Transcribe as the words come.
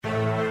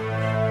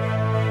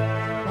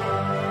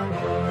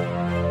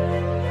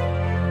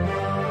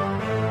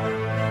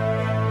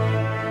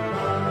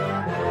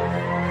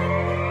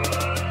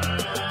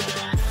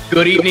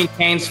Good evening,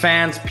 Canes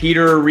fans.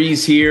 Peter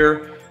Rees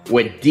here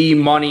with D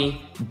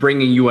Money,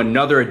 bringing you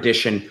another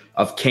edition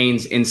of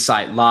Canes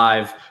Insight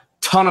Live.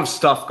 Ton of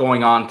stuff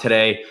going on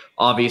today,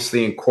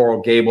 obviously in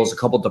Coral Gables, a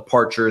couple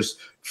departures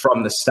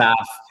from the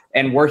staff,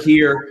 and we're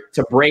here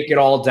to break it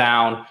all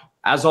down.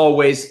 As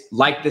always,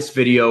 like this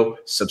video,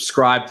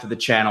 subscribe to the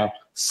channel,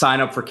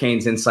 sign up for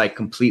Canes Insight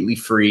completely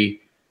free.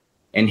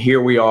 And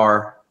here we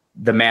are,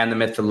 the man, the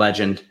myth, the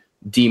legend,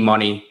 D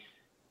Money.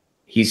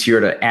 He's here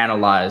to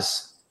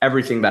analyze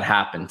everything that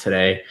happened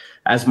today.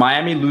 As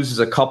Miami loses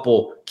a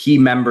couple key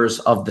members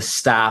of the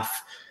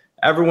staff,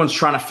 everyone's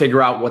trying to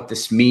figure out what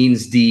this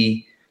means,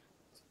 D.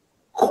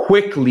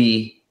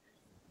 Quickly,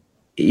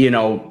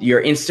 your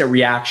instant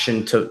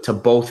reaction to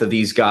both of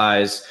these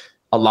guys.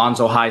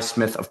 Alonzo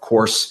Highsmith, of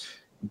course,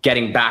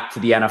 getting back to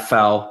the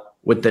NFL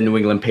with the New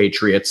England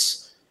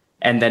Patriots.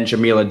 And then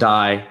Jahmile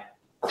Addae,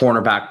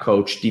 cornerback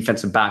coach,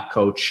 defensive back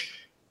coach,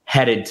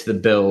 headed to the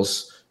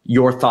Bills.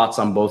 Your thoughts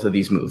on both of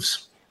these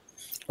moves?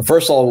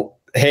 First of all,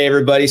 hey,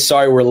 everybody.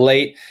 Sorry we're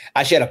late.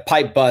 I actually had a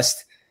pipe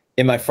bust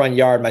in my front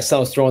yard. My son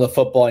was throwing the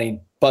football, and he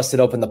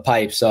busted open the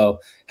pipe, so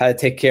had to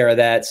take care of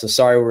that. So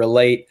sorry we're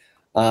late.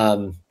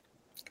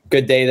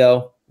 Good day,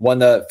 though. Won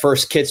the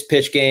first kids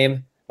pitch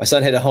game. My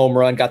son hit a home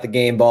run, got the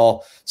game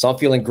ball, so I'm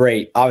feeling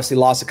great. Obviously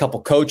lost a couple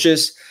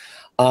coaches.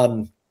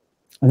 Not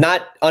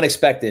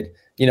unexpected.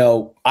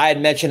 I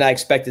had mentioned I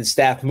expected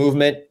staff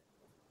movement.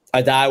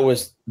 Addae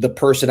was the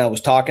person I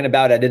was talking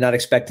about. I did not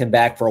expect him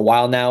back for a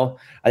while now.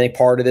 I think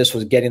part of this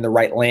was getting the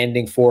right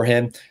landing for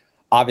him.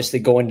 Obviously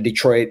going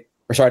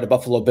to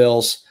Buffalo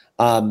Bills.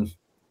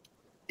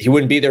 He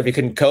wouldn't be there if he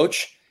couldn't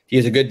coach. He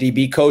is a good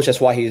DB coach. That's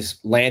why he's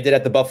landed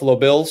at the Buffalo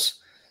Bills.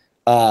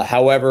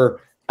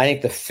 However, I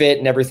think the fit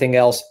and everything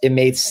else, it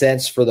made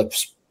sense for the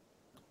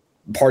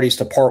parties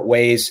to part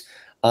ways.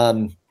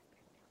 With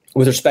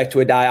respect to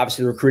Addae,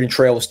 obviously the recruiting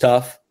trail was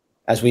tough.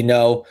 As we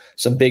know,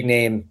 some big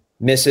name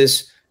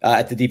misses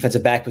at the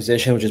defensive back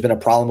position, which has been a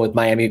problem with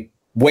Miami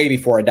way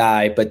before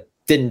Addae, but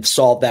didn't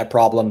solve that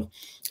problem.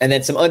 And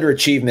then some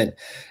underachievement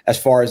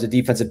as far as the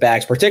defensive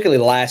backs,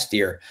 particularly last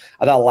year.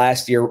 I thought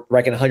last year,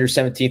 ranking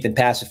 117th in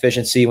pass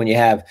efficiency when you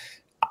have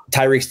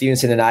Tyreek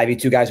Stevenson and Ivy,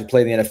 two guys who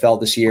played in the NFL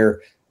this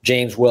year,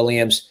 James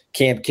Williams,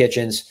 Cam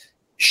Kitchens,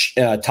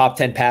 top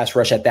 10 pass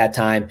rush at that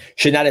time.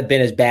 Should not have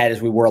been as bad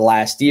as we were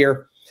last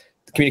year.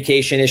 The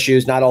communication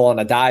issues, not all on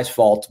Addae's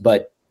fault,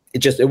 but it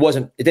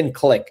didn't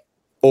click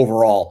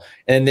overall.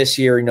 And then this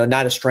year,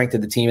 not a strength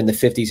of the team in the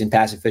 50s in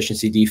pass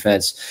efficiency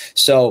defense.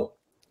 So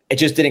it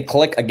just didn't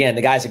click. Again,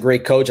 the guy's a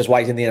great coach. That's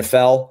why he's in the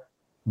NFL.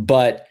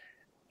 But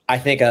I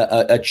think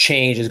a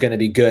change is going to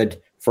be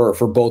good for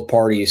both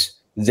parties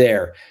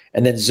there.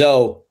 And then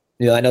Zoe,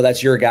 I know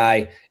that's your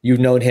guy. You've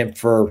known him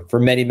for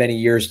many, many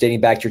years, dating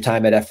back to your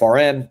time at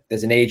FRM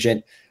as an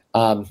agent.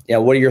 What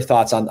are your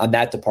thoughts on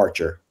that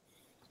departure?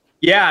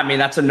 Yeah,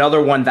 that's another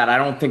one that I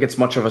don't think it's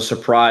much of a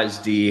surprise,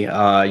 D.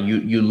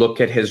 You look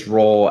at his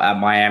role at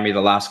Miami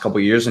the last couple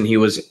of years, and he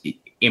was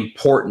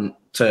important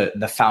to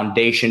the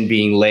foundation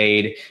being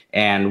laid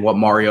and what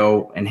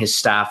Mario and his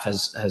staff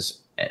has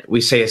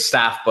we say his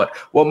staff, but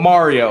what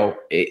Mario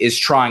is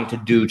trying to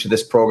do to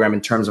this program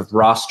in terms of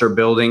roster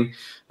building.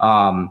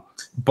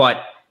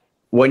 But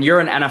when you're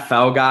an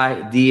NFL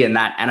guy, D, in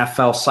that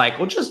NFL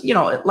cycle, just,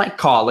 like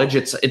college,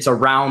 it's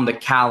around the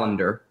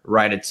calendar,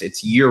 right?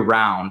 It's year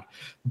round.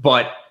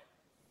 But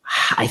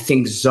I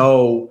think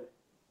Zoe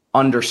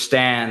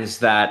understands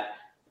that,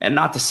 and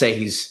not to say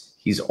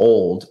he's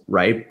old,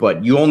 right?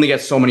 But you only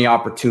get so many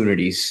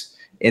opportunities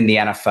in the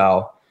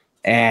NFL.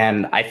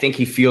 And I think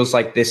he feels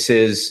like this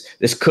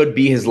could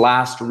be his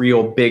last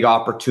real big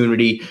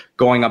opportunity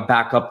going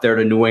back up there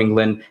to New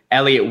England.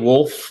 Elliott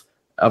Wolf,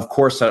 of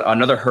course,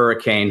 another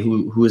Hurricane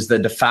who is the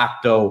de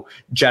facto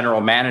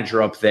general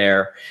manager up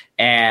there,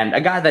 and a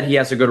guy that he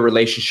has a good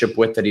relationship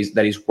with that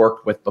he's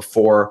worked with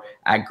before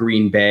at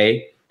Green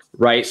Bay,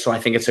 right? So I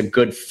think it's a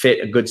good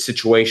fit, a good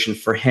situation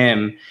for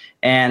him.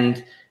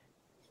 And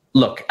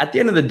look, at the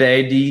end of the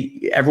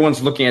day,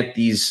 everyone's looking at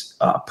these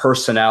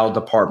personnel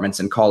departments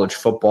in college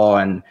football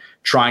and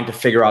trying to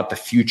figure out the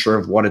future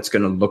of what it's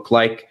going to look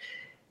like.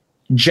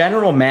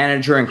 General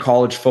manager in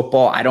college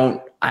football, I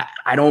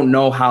don't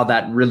know how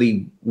that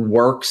really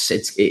works.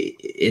 It's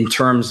in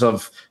terms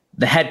of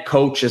the head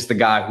coach is the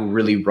guy who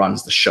really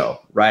runs the show,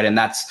 right? And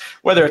that's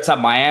whether it's at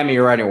Miami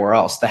or anywhere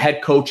else. The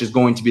head coach is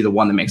going to be the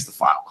one that makes the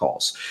final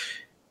calls.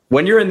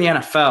 When you're in the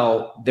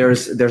NFL,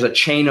 there's a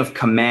chain of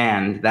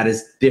command that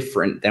is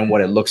different than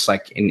what it looks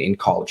like in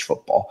college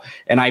football.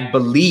 And I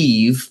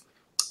believe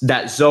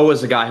that Zoe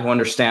is a guy who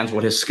understands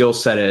what his skill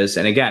set is,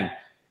 and again,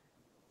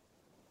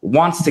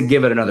 wants to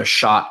give it another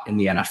shot in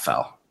the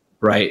NFL,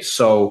 right?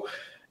 So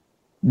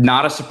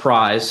not a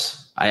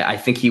surprise. I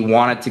think he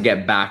wanted to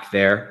get back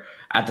there.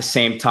 At the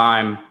same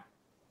time,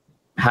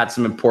 had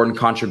some important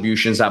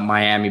contributions at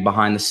Miami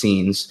behind the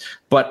scenes.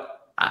 But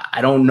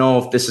I don't know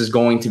if this is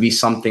going to be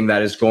something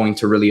that is going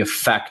to really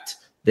affect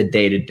the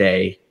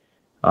day-to-day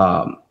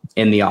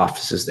in the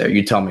offices there.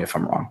 You tell me if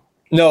I'm wrong.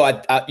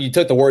 No, you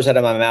took the words out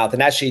of my mouth.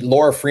 And actually,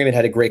 Laura Freeman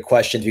had a great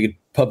question. If you could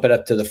pump it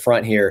up to the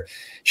front here.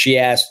 She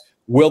asked,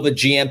 will the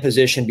GM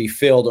position be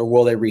filled or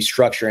will they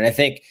restructure? And I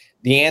think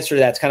the answer to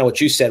that's kind of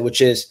what you said,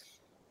 which is,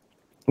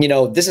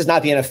 this is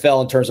not the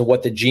NFL in terms of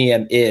what the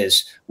GM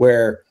is,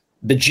 where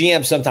the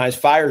GM sometimes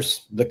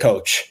fires the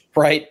coach,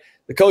 right?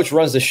 The coach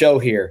runs the show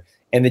here,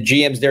 and the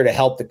GM's there to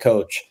help the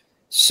coach.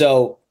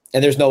 So,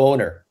 and there's no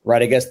owner,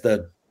 right? I guess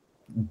the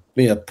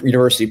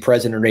university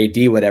president or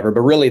AD, whatever,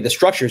 but really the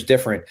structure is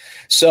different.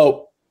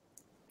 So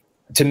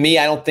to me,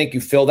 I don't think you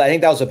fill that. I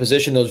think that was a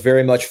position that was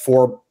very much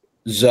for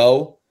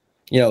Zoe.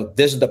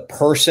 This is the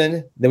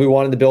person that we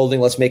want in the building.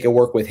 Let's make it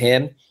work with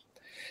him.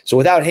 So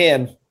without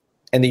him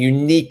and the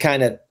unique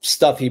kind of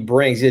stuff he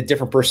brings, he's a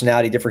different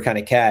personality, different kind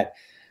of cat.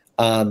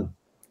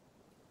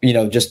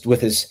 Just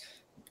with his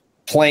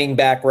playing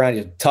background,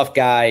 he's a tough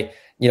guy.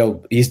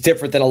 He's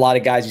different than a lot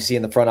of guys you see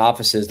in the front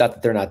offices. Not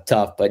that they're not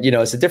tough, but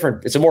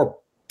it's a more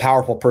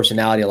powerful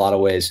personality in a lot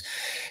of ways.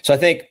 So I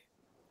think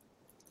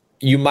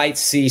you might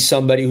see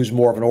somebody who's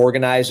more of an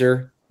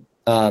organizer,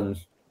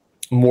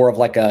 more of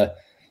like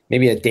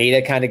maybe a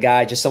data kind of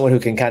guy, just someone who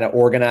can kind of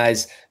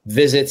organize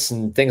visits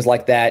and things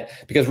like that.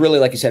 Because really,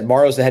 like you said,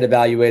 Mario's the head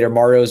evaluator.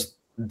 Mario's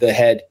the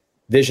head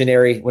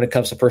visionary when it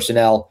comes to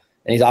personnel.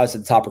 And he's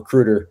obviously the top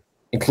recruiter,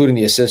 including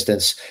the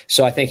assistants.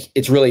 So I think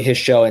it's really his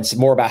show. And it's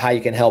more about how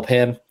you can help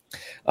him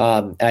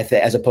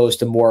as opposed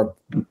to more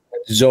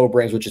Zoe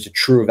brings, which is a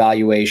true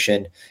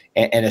evaluation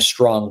and a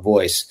strong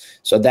voice.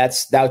 So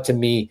that to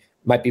me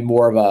might be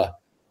more of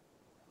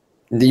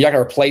you're not going to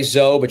replace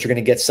Zoe, but you're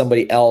going to get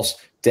somebody else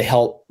to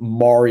help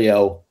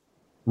Mario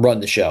run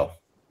the show.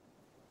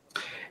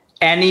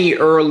 Any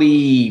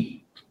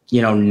early,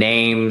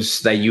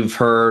 names that you've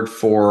heard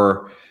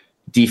for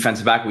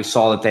defensive back? We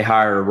saw that they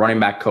hired a running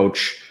back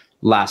coach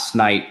last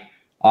night,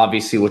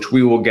 obviously, which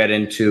we will get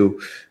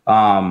into.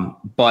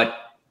 But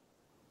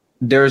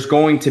there's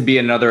going to be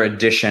another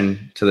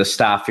addition to the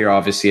staff here,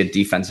 obviously, a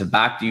defensive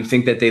back. Do you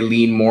think that they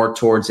lean more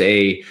towards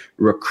a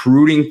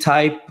recruiting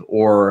type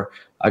or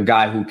a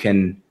guy who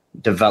can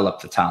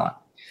develop the talent?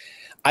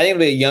 I think it'll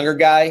be a younger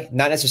guy,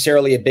 not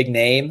necessarily a big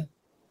name.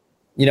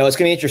 It's going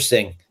to be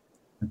interesting.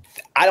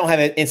 I don't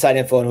have inside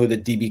info on who the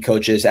DB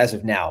coach is as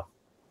of now.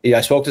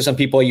 I spoke to some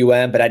people at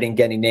UM, but I didn't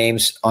get any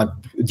names on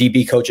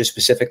DB coaches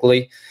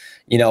specifically.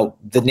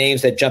 The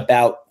names that jump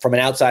out from an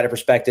outsider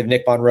perspective,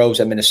 Nick Von Rose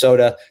at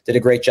Minnesota did a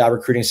great job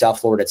recruiting South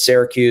Florida at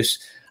Syracuse.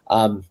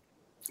 Pat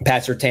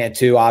Surtain,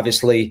 too,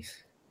 obviously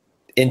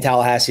in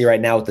Tallahassee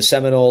right now with the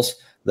Seminoles,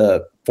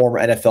 the former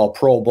NFL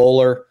Pro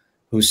Bowler,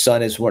 whose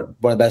son is one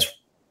of the best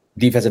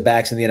defensive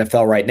backs in the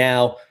NFL right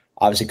now,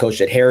 obviously coached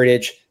at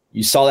Heritage.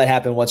 You saw that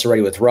happen once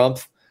already with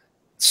Rumpf.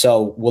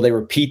 So will they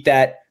repeat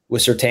that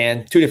with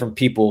Surtain? Two different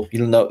people. You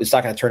don't know. It's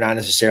not going to turn out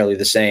necessarily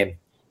the same.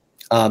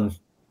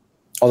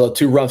 Although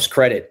to Rumpf's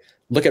credit,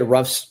 look at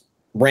Rumpf's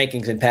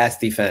rankings in pass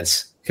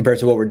defense compared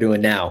to what we're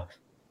doing now.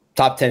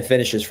 Top 10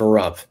 finishes for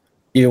Rumpf,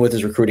 even with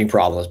his recruiting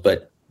problems.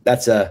 But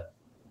that's a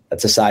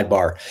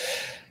sidebar.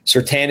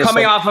 Surtain is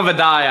coming off of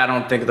Addae. I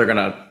don't think they're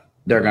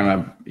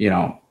gonna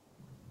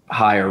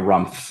hire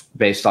Rumpf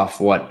based off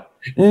what.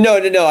 No.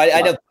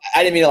 I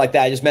didn't mean it like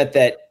that. I just meant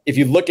that if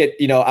you look at,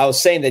 I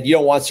was saying that you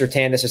don't want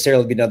Surtain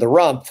necessarily to be another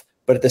Rumpf,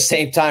 but at the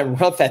same time,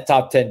 Rumpf had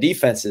top 10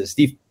 defenses,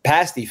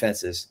 pass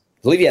defenses.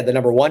 I believe he had the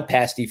number one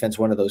pass defense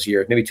one of those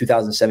years, maybe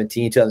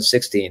 2017,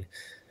 2016.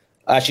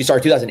 Actually,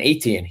 sorry,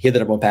 2018. He had the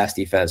number one pass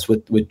defense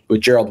with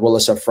Gerald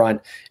Willis up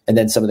front and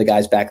then some of the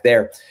guys back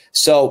there.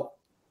 So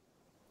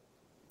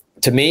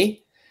to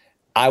me,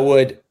 I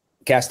would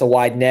cast a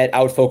wide net.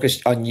 I would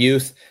focus on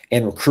youth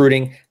and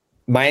recruiting.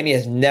 Miami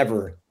has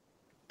never,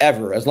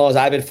 ever, as long as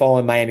I've been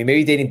following Miami,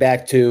 maybe dating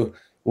back to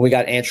when we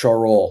got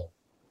Antrell Roll,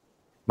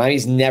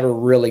 Miami's never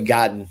really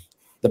gotten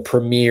the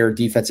premier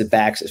defensive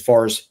backs as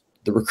far as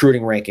the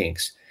recruiting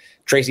rankings.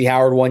 Tracy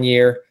Howard one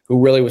year, who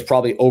really was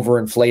probably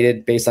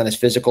overinflated based on his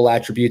physical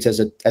attributes as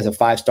a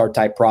five-star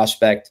type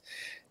prospect.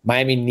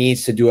 Miami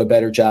needs to do a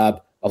better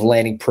job of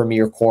landing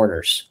premier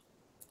corners.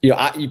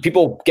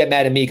 People get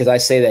mad at me because I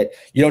say that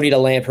you don't need to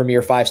land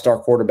premier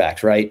five-star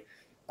quarterbacks, right?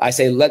 I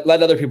say let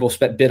other people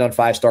bid on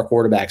five-star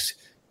quarterbacks.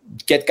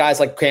 Get guys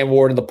like Cam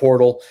Ward in the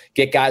portal.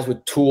 Get guys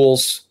with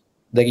tools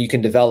that you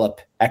can develop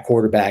at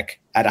quarterback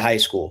at a high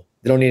school.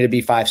 They don't need to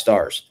be 5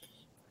 stars.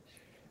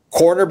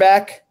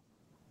 Cornerback,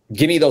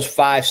 give me those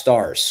 5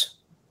 stars.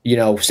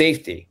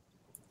 Safety,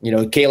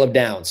 Caleb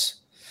Downs.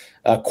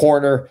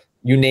 Corner,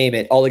 you name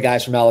it. All the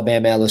guys from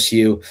Alabama,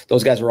 LSU,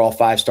 those guys are all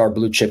 5-star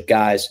blue chip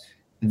guys.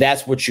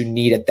 That's what you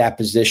need at that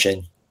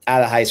position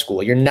out of high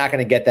school. You're not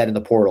going to get that in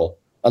the portal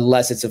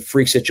unless it's a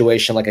freak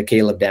situation like a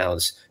Caleb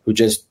Downs who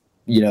just,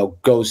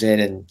 goes in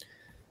and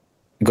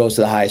goes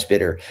to the highest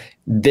bidder.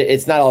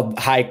 It's not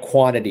a high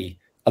quantity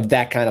of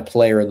that kind of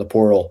player in the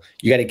portal.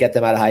 You got to get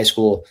them out of high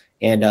school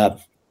and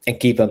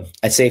keep them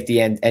at safety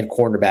and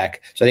cornerback.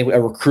 So I think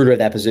a recruiter at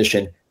that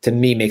position, to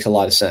me, makes a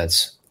lot of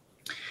sense.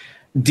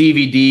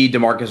 DVD,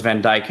 DeMarcus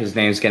Van Dyke, his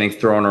name's getting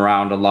thrown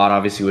around a lot.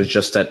 Obviously, was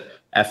just at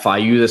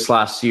FIU this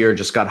last year,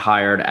 just got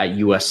hired at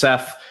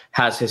USF,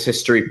 has his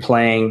history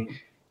playing,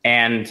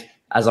 and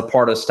as a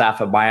part of the staff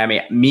at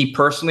Miami. Me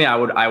personally, I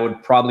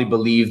would probably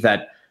believe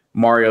that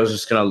Mario's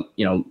just going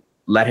to,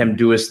 let him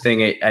do his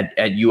thing at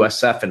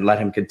USF and let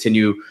him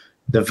continue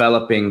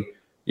developing,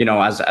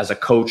 as a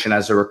coach and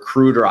as a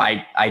recruiter.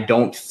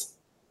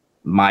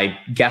 My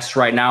guess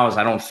right now is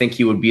I don't think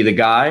he would be the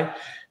guy.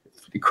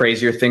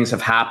 Crazier things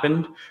have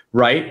happened,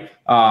 right?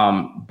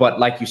 But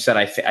like you said,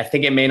 I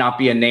think it may not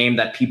be a name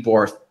that people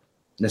are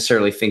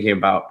necessarily thinking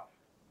about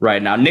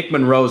right now. Nick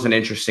Monroe is an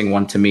interesting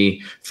one to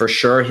me, for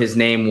sure. His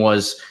name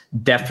was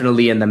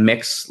definitely in the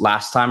mix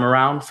last time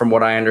around, from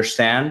what I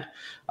understand.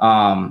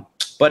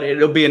 But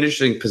it'll be an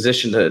interesting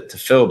position to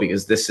fill,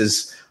 because this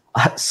is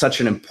such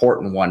an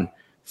important one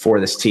for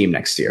this team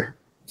next year.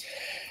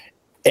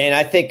 And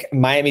I think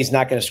Miami's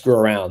not going to screw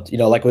around.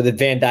 Like with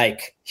Van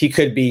Dyke, he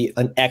could be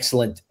an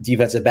excellent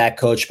defensive back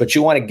coach, but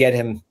you want to get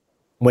him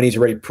when he's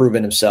already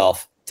proven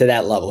himself to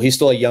that level. He's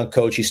still a young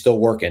coach. He's still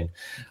working.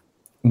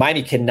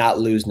 Miami cannot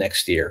lose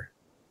next year.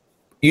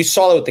 You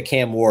saw it with the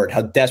Cam Ward,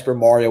 how desperate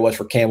Mario was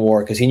for Cam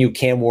Ward, because he knew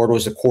Cam Ward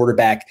was the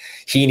quarterback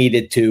he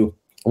needed to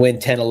win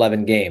 10,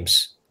 11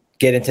 games,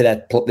 get into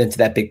that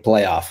big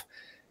playoff.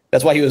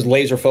 That's why he was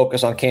laser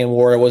focused on Cam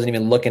Ward. Wasn't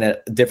even looking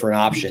at different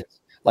options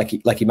like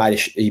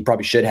he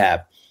probably should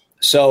have.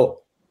 So,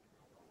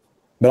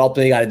 but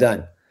ultimately got it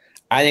done.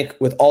 I think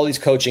with all these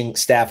coaching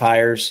staff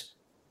hires,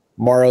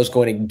 Mario's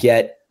going to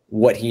get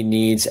what he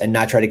needs and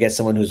not try to get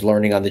someone who's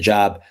learning on the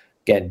job.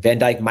 Again, Van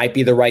Dyke might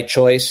be the right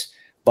choice,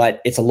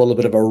 but it's a little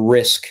bit of a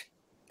risk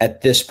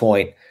at this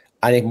point.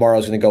 I think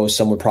Mario's going to go with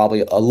someone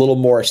probably a little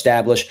more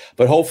established,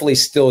 but hopefully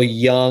still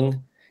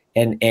young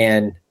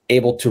and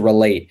able to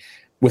relate.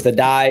 With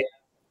Addae,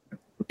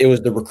 it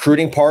was the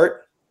recruiting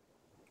part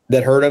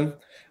that hurt him,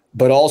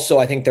 but also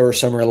I think there were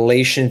some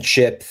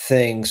relationship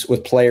things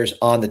with players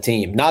on the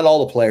team. Not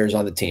all the players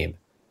on the team,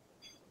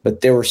 but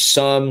there were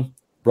some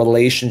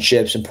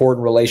relationships,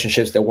 important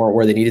relationships that weren't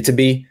where they needed to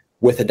be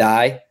with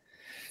Addae.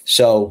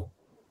 So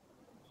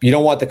you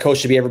don't want the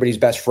coach to be everybody's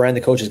best friend.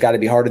 The coach has got to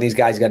be hard on these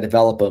guys. He's got to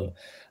develop them.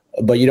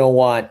 But you don't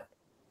want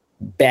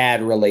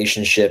bad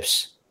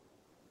relationships,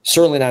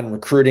 certainly not in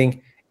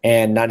recruiting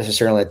and not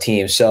necessarily on the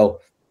team. So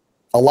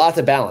a lot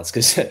to balance,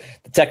 because the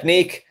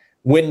technique,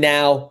 win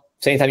now,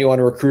 same time you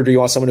want a recruiter, you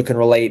want someone who can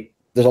relate.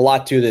 There's a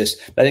lot to this.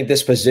 But I think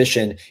this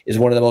position is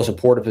one of the most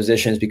important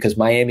positions, because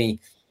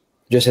Miami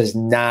just has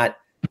not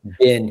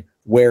been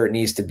where it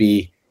needs to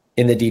be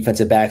in the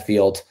defensive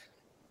backfield,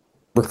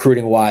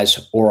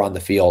 recruiting-wise or on the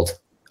field,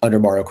 under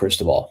Mario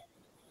Cristobal.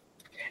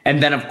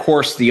 And then, of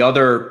course, the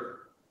other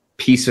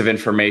piece of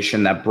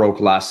information that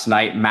broke last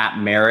night, Matt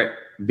Merritt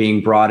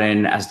being brought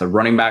in as the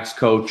running backs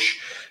coach,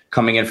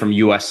 coming in from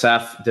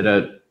USF, did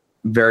a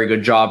very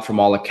good job from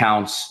all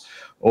accounts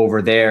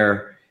over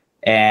there.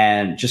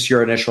 And just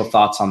your initial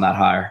thoughts on that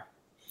hire.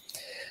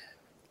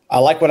 I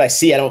like what I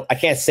see. I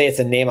can't say it's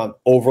a name I'm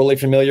overly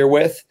familiar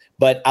with,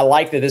 but I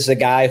like that this is a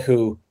guy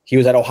who he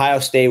was at Ohio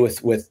State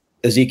with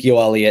Ezekiel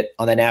Elliott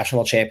on the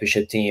national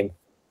championship team.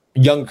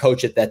 Young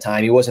coach at that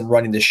time. He wasn't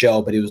running the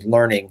show, but he was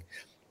learning.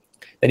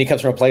 Then he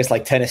comes from a place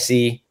like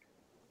Tennessee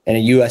and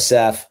a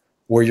USF,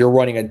 where you're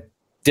running a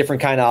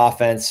different kind of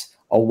offense,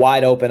 a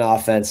wide open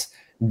offense,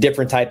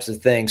 different types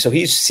of things. So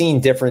he's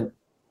seen different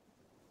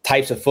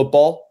types of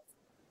football.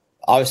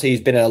 Obviously,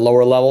 he's been at a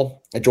lower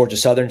level at Georgia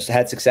Southern,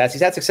 had success.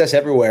 He's had success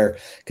everywhere,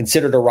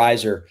 considered a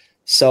riser.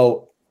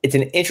 So it's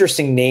an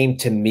interesting name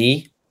to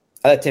me.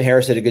 I thought Tim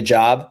Harris did a good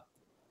job,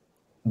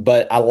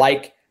 but I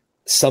like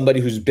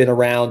somebody who's been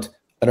around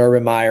an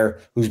Urban Meyer,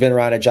 who's been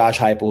around a Josh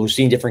Heupel, who's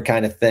seen different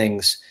kind of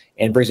things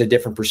and brings a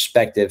different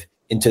perspective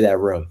into that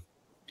room.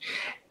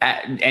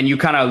 And you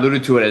kind of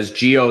alluded to it, as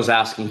Gio's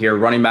asking here,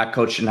 running back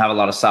coach shouldn't have a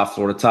lot of South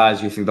Florida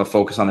ties. You think they'll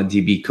focus on a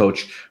DB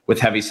coach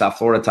with heavy South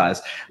Florida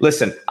ties?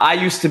 Listen, I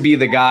used to be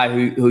the guy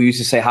who used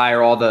to say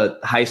hire all the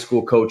high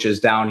school coaches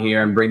down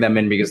here and bring them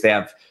in because they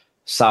have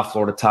South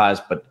Florida ties.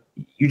 But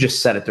you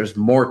just said it. There's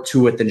more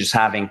to it than just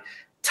having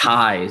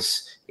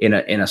ties in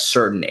a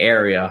certain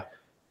area.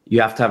 You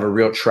have to have a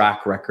real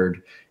track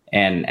record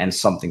and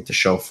something to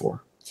show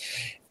for.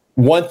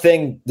 One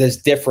thing that's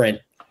different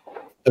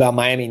about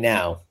Miami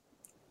now,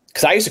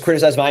 because I used to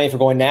criticize Miami for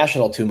going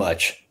national too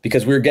much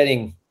because we were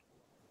getting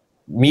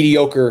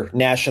mediocre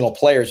national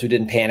players who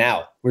didn't pan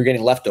out. We were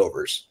getting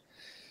leftovers.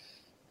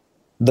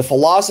 The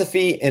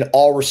philosophy in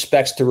all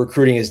respects to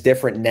recruiting is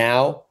different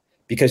now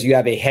because you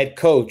have a head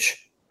coach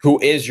who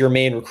is your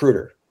main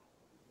recruiter.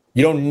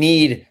 You don't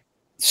need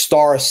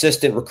star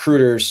assistant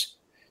recruiters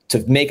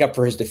to make up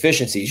for his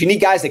deficiencies. You need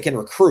guys that can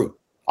recruit.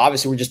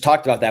 Obviously, we just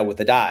talked about that with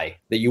Addae,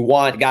 that you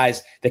want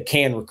guys that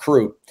can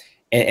recruit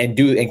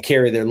and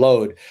carry their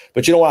load.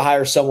 But you don't want to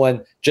hire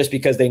someone just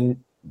because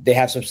they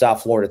have some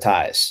South Florida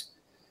ties.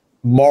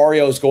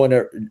 Mario's going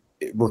to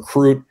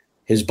recruit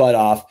his butt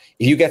off.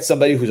 If you get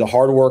somebody who's a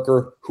hard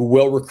worker, who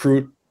will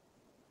recruit,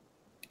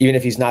 even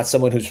if he's not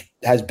someone who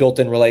has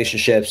built-in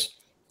relationships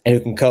and who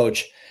can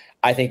coach,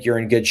 I think you're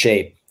in good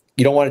shape.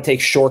 You don't want to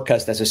take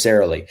shortcuts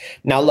necessarily.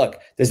 Now, look,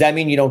 does that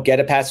mean you don't get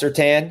a Pat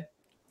Surtain?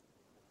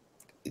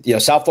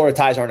 South Florida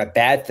ties aren't a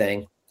bad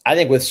thing. I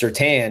think with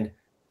Surtain,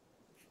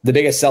 the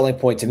biggest selling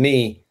point to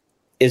me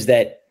is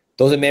that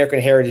those American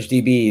Heritage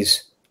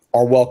DBs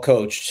are well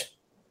coached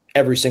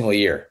every single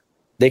year.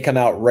 They come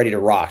out ready to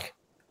rock.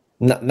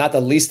 Not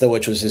the least of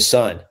which was his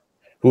son,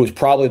 who was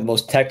probably the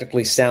most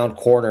technically sound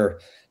corner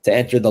to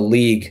enter the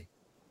league,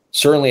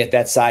 certainly at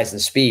that size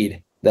and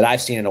speed, that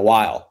I've seen in a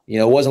while.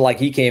 It wasn't like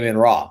he came in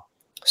raw.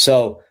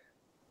 So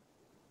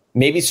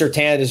maybe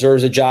Surtain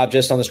deserves a job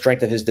just on the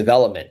strength of his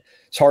development.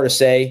 It's hard to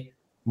say.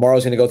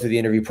 Mario's going to go through the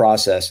interview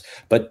process.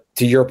 But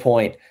to your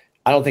point,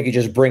 I don't think you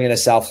just bring in a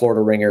South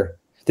Florida ringer.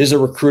 This is a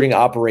recruiting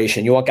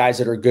operation. You want guys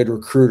that are good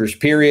recruiters,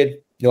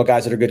 period. You want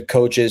guys that are good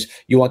coaches.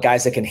 You want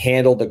guys that can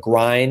handle the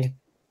grind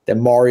that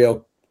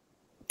Mario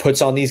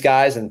puts on these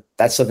guys. And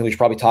that's something we should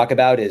probably talk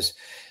about is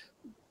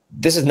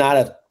this is not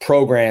a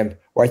program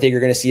where I think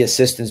you're going to see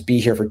assistants be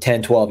here for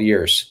 10, 12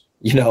 years.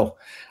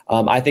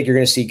 I think you're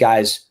going to see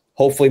guys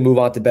hopefully move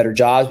on to better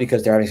jobs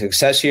because they're having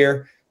success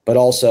here. But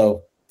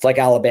also, it's like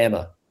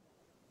Alabama.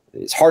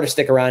 It's hard to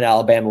stick around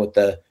Alabama with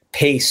the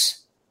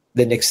pace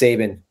that Nick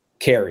Saban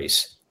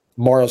carries.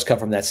 Mario's come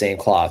from that same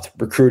cloth,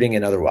 recruiting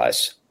and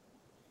otherwise.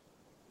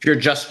 If you're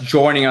just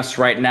joining us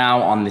right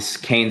now on this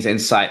Canes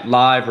Insight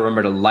Live,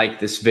 remember to like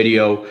this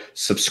video,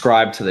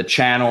 subscribe to the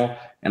channel,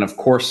 and of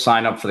course,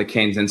 sign up for the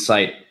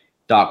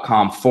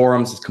CanesInsight.com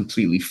forums. It's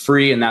completely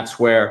free, and that's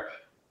where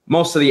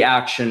most of the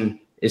action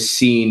is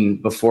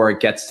seen before it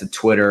gets to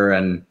Twitter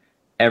and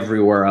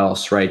everywhere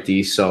else, right,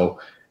 D? So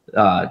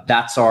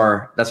that's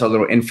our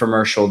little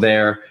infomercial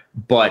there.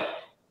 But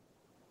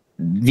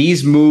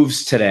these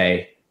moves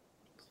today,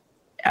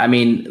 I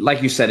mean,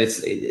 like you said, it's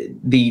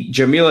the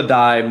Jahmile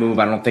Addae move.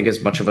 I don't think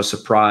is much of a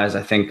surprise.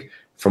 I think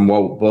from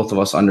what both of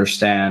us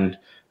understand,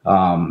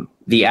 the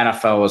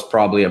NFL was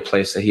probably a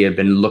place that he had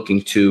been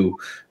looking to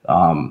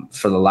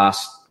for the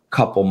last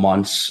couple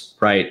months,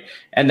 right?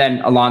 And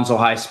then Alonzo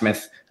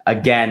Highsmith,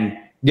 again,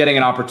 getting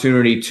an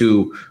opportunity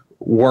to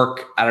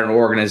work at an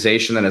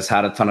organization that has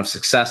had a ton of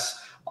success,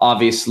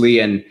 obviously,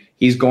 and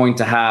he's going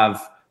to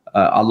have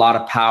a lot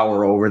of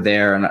power over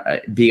there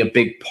and be a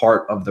big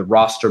part of the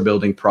roster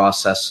building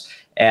process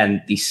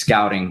and the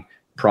scouting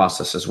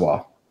process as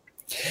well.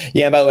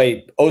 Yeah, by the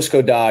way,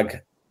 Osco Dog,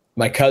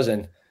 my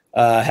cousin,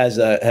 has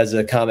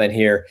a comment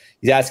here.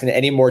 He's asking,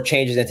 any more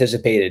changes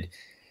anticipated?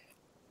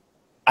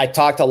 I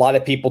talked to a lot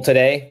of people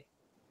today.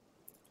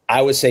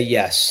 I would say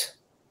yes.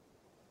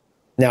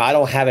 Now, I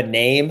don't have a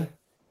name,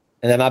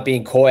 and I'm not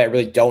being coy. I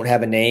really don't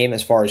have a name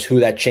as far as who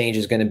that change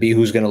is going to be,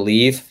 who's going to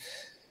leave.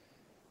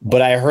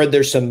 But I heard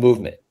there's some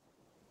movement,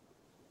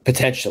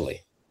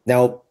 potentially.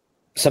 Now,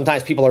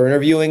 sometimes people are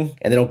interviewing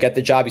and they don't get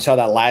the job. You saw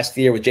that last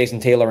year with Jason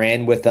Taylor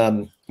and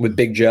with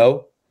Big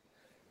Joe.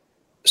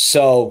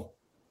 So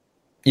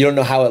you don't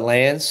know how it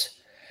lands.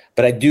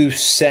 But I do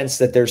sense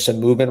that there's some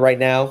movement right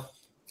now.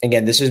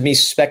 Again, this is me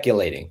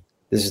speculating.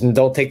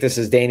 Don't take this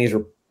as Danny's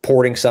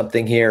reporting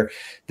something here.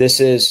 This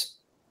is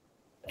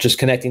just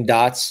connecting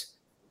dots.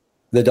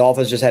 The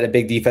Dolphins just had a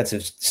big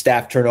defensive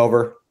staff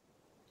turnover.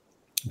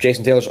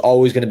 Jason Taylor's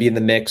always going to be in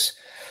the mix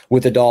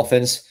with the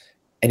Dolphins.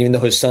 And even though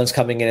his son's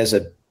coming in as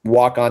a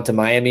walk-on to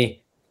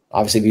Miami,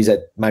 obviously if he's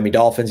at Miami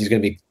Dolphins, he's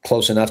going to be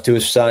close enough to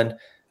his son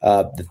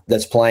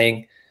that's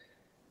playing.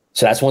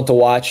 So that's one to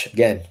watch.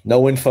 Again,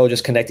 no info,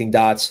 just connecting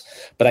dots.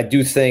 But I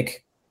do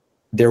think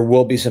there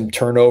will be some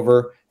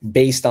turnover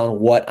based on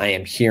what I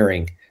am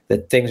hearing,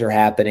 that things are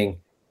happening.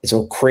 It's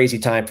a crazy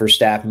time for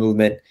staff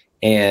movement.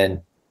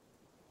 And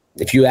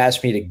if you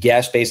ask me to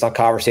guess based on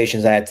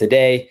conversations I had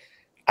today,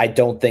 I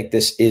don't think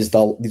these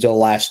are the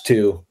last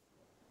two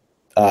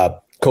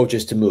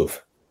coaches to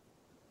move.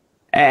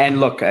 And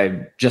look,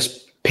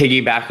 just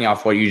piggybacking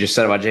off what you just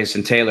said about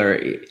Jason Taylor,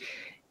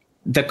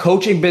 the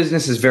coaching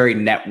business is very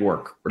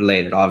network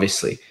related,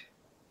 obviously.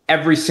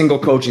 Every single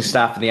coaching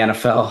staff in the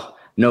NFL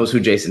knows who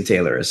Jason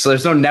Taylor is. So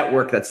there's no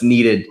network that's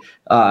needed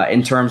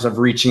in terms of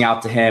reaching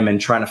out to him and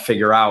trying to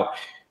figure out,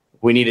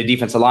 we need a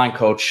defensive line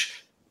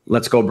coach.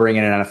 Let's go bring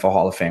in an NFL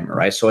Hall of Famer,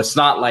 right? So it's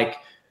not like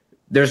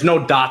there's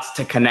no dots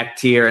to connect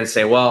here and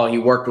say, well, he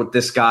worked with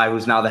this guy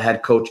who's now the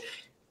head coach.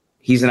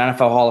 He's an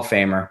NFL Hall of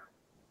Famer.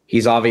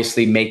 He's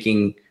obviously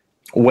making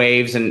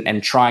waves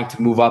and trying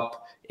to move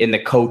up in the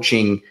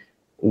coaching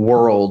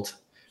world.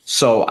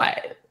 So,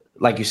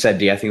 like you said,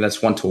 D, I think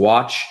that's one to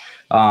watch.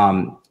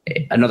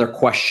 Another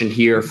question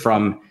here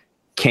from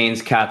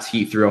Canes Cats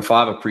Heat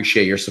 305.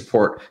 Appreciate your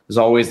support. As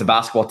always, the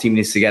basketball team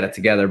needs to get it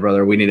together,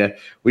 brother. We need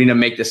to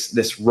make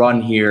this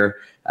run here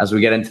as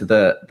we get into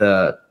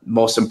the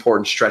most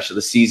important stretch of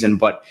the season.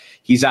 But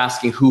he's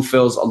asking who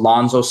fills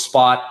Alonzo's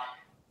spot.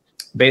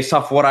 Based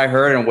off what I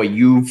heard and what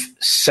you've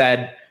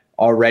said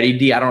already,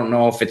 D, I don't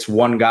know if it's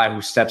one guy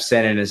who steps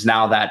in and is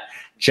now that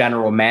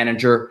general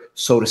manager,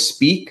 so to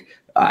speak.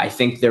 I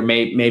think there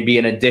may be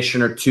an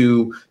addition or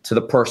two to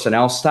the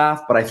personnel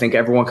staff, but I think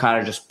everyone kind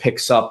of just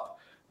picks up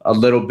a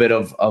little bit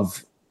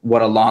of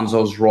what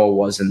Alonzo's role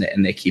was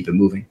and they keep it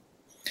moving.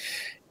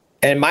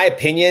 And in my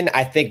opinion,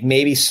 I think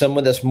maybe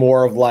someone that's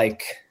more of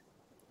like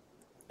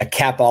a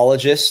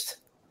capologist,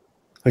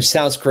 which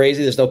sounds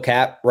crazy. There's no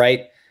cap,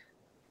 right?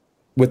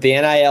 With the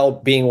NIL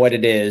being what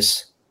it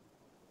is,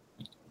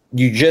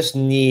 you just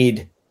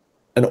need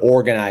an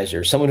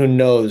organizer, someone who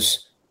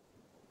knows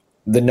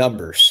the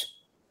numbers.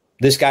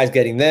 this guy's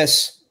getting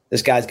this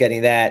guy's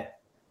getting that,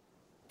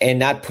 and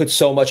not put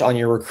so much on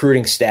your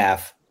recruiting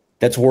staff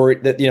that's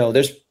worried that,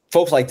 there's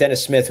folks like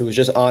Dennis Smith, who was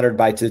just honored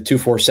by the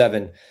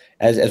 247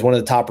 as one of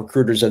the top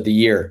recruiters of the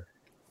year.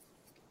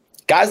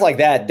 Guys like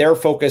that, they're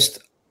focused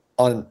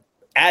on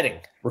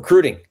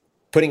recruiting,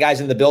 putting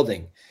guys in the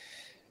building.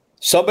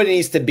 Somebody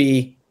needs to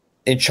be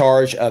in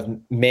charge of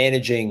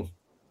managing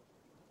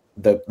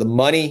the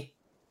money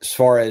as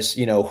far as,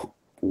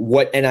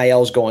 what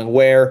NIL is going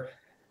where,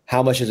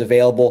 how much is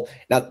available.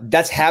 Now,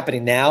 that's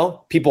happening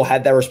now. People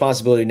have that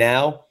responsibility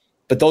now,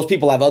 but those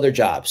people have other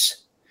jobs.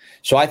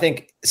 So I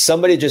think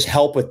somebody just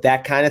help with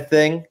that kind of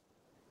thing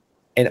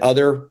and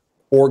other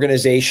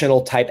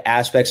organizational type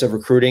aspects of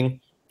recruiting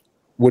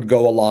would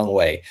go a long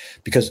way.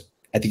 Because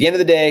at the end of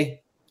the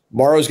day,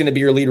 Mario's going to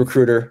be your lead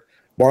recruiter.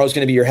 Mario's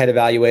going to be your head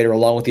evaluator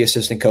along with the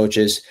assistant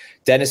coaches.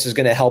 Dennis is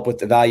going to help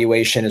with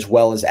evaluation as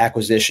well as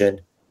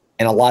acquisition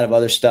and a lot of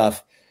other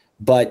stuff.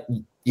 But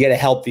you got to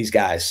help these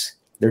guys.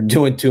 They're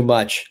doing too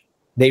much.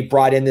 They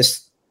brought in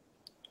this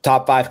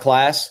top 5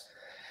 class,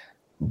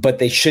 but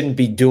they shouldn't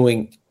be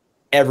doing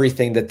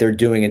everything that they're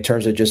doing in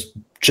terms of just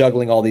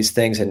juggling all these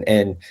things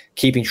and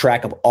keeping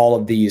track of all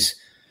of these,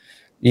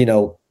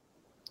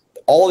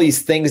 all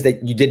these things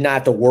that you did not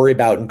have to worry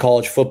about in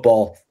college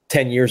football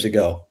 10 years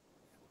ago.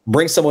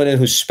 Bring someone in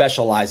who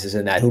specializes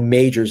in that, who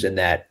majors in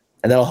that,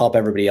 and that'll help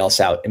everybody else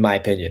out, in my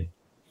opinion.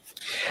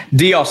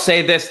 D, I'll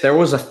say this. There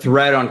was a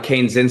thread on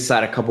Canes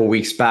Insight a couple of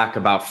weeks back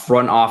about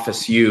front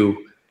office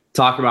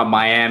talking about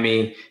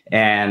Miami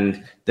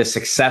and the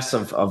success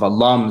of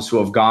alums who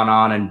have gone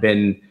on and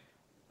been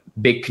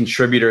big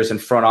contributors in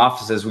front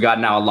offices. We got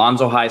now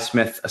Alonzo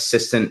Highsmith,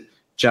 assistant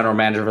general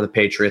manager for the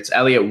Patriots.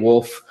 Elliot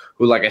Wolf,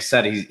 who, like I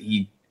said,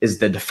 he is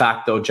the de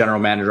facto general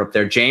manager up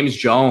there. James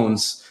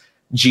Jones,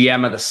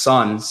 GM of the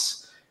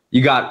Suns.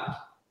 You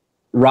got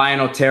Ryan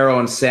Otero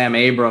and Sam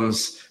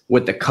Abrams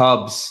with the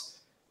Cubs,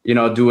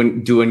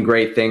 doing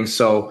great things.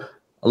 So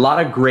a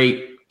lot of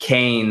great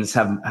Canes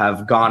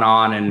have gone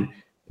on and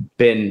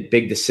been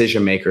big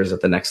decision makers at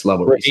the next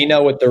level.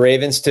 Ravino with the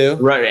Ravens too.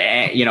 Right.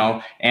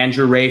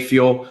 Andrew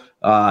Raphael,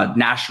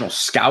 national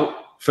scout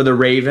for the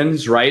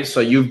Ravens. Right. So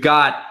you've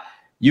got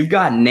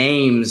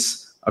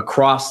names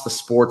across the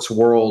sports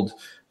world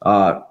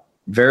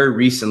very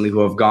recently who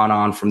have gone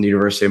on from the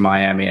University of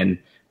Miami and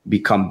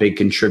become big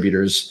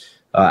contributors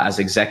as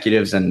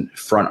executives and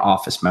front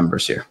office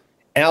members here.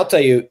 And I'll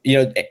tell you,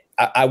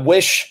 I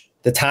wish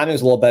the timing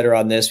was a little better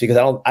on this because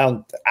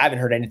I haven't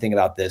heard anything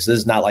about this. This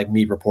is not like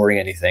me reporting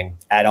anything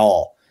at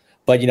all.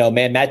 But,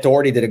 Matt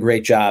Doherty did a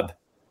great job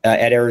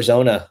at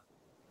Arizona,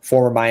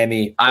 former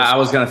Miami. I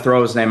was going to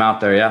throw his name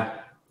out there. Yeah.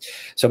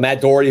 So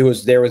Matt Doherty, who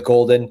was there with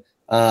Golden,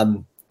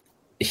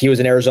 he was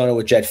in Arizona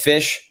with Jed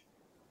Fish,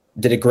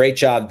 did a great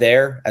job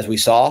there, as we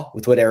saw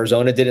with what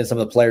Arizona did and some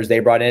of the players they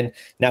brought in.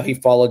 Now he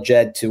followed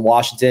Jed to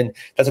Washington.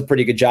 That's a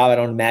pretty good job. I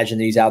don't imagine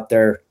that he's out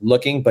there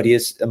looking, but he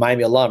is a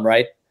Miami alum,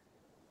 right?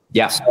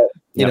 Yeah. So,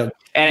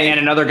 and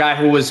another guy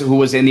who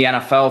was in the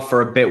NFL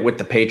for a bit with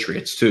the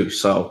Patriots too.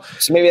 So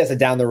maybe that's a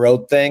down the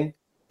road thing,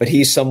 but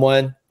he's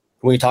someone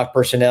when you talk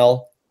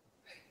personnel,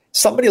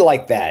 somebody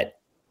like that,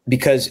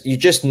 because you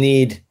just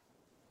need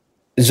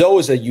Zoe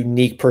is a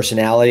unique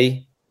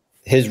personality.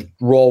 His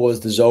role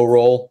was the Zoe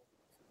role.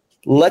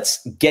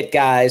 Let's get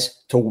guys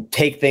to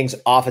take things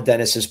off of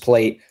Dennis's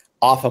plate,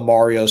 off of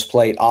Mario's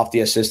plate, off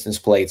the assistants'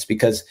 plates,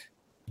 because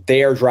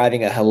they are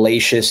driving a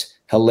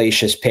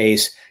hellacious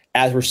pace,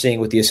 as we're seeing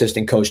with the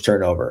assistant coach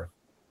turnover.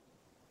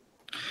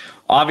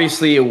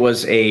 Obviously, it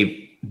was a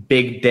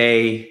big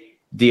day,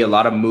 a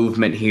lot of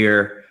movement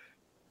here.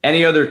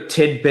 Any other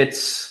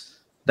tidbits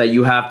that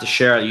you have to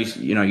share?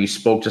 You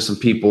spoke to some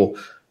people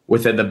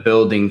within the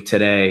building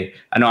today.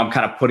 I know I'm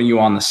kind of putting you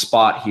on the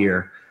spot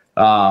here,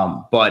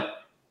 but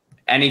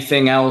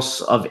anything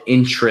else of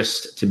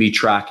interest to be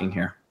tracking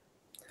here?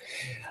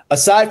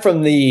 Aside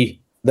from the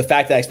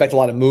fact that I expect a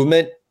lot of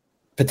movement,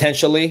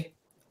 potentially,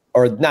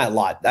 or not a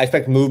lot, I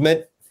expect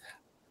movement.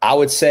 I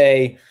would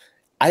say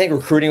I think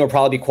recruiting will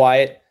probably be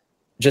quiet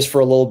just for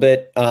a little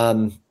bit,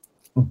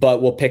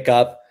 but we'll pick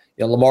up.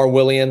 Lamar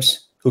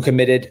Williams, who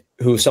committed,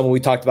 someone we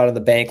talked about in the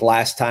bank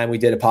last time we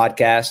did a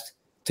podcast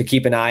to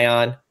keep an eye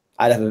on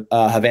out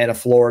of Havana,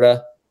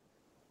 Florida,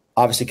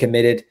 obviously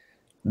committed.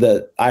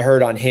 I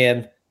heard on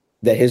him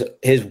that his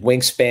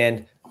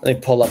wingspan, let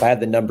me pull up, I have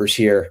the numbers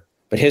here,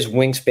 but his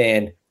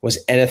wingspan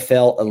was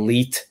NFL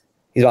elite.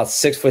 He's about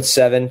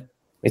 6'7".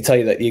 Let me tell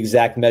you the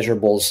exact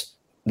measurables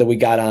that we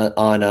got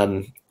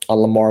on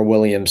Lamar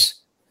Williams,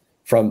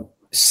 from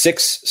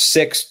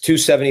 6'6",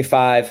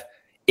 275,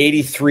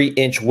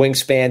 83-inch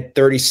wingspan,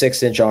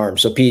 36-inch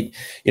arms. So Pete,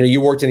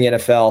 you worked in the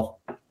NFL,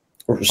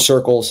 or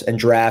circles and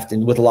draft,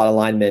 and with a lot of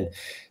linemen.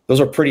 Those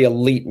are pretty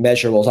elite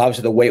measurables.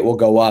 Obviously, the weight will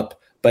go up,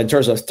 but in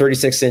terms of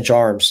 36-inch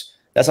arms,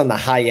 that's on the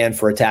high end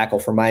for a tackle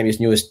for Miami's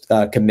newest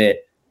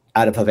commit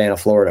out of Havana,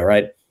 Florida,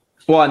 right?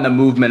 Well, and the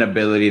movement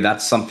ability,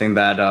 that's something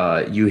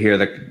that you hear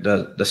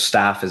the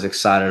staff is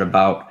excited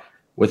about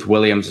with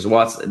Williams as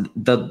well.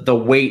 The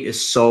weight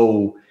is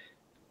so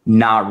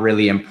not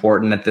really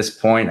important at this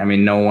point. I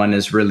mean, no one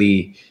is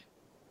really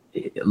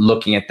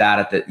looking at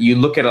that, you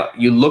look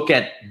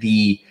at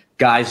the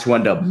guys who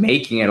end up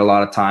making it a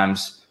lot of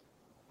times.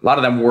 A lot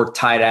of them were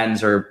tight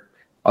ends or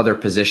other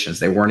positions.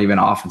 They weren't even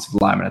offensive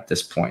linemen at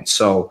this point.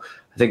 So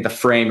I think the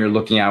frame you're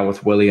looking at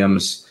with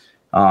Williams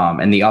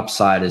and the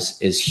upside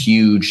is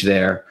huge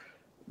there.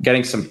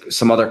 Getting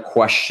some other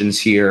questions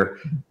here.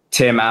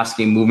 Tim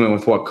asking movement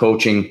with what,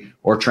 coaching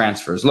or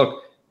transfers?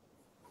 Look,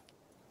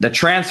 the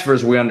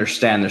transfers, we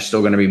understand there's still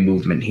going to be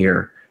movement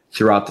here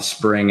throughout the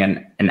spring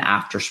and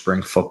after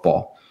spring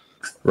football,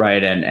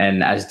 right?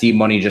 And as D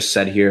Money just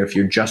said here, if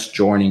you're just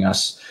joining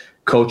us,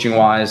 coaching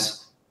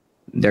wise,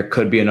 there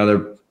could be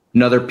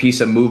another piece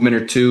of movement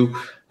or two.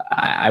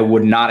 I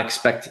would not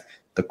expect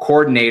the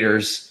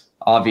coordinators,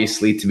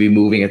 obviously, to be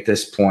moving at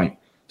this point.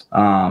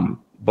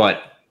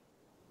 But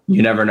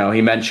you never know.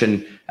 He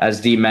mentioned, as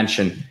D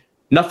mentioned,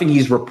 nothing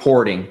he's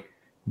reporting,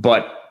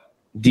 but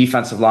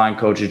defensive line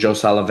coaches Joe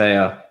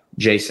Salavea,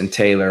 Jason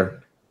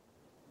Taylor,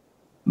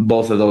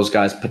 both of those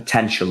guys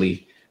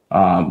potentially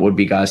would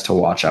be guys to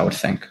watch, I would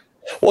think.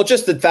 Well,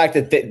 just the fact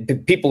that the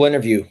people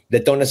interview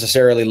that don't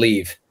necessarily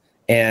leave.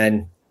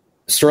 And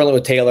Sterling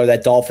with Taylor,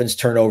 that Dolphins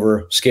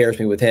turnover scares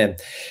me with him.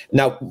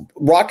 Now,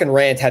 Rock and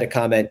Rant had a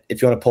comment,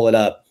 if you want to pull it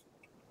up,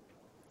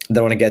 that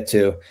I want to get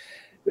to.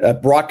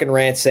 Rock and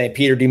Rant saying,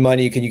 Peter D.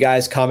 Money, can you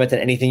guys comment on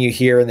anything you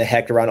hear in the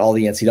heck around all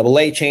the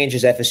NCAA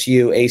changes,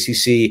 FSU,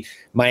 ACC,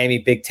 Miami,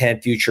 Big Ten,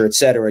 future, et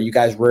cetera? You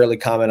guys rarely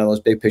comment on those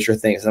big picture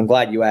things, and I'm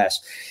glad you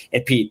asked.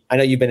 And Pete, I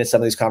know you've been in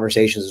some of these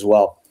conversations as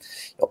well.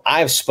 I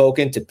have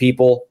spoken to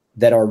people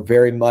that are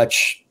very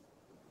much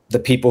the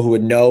people who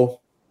would know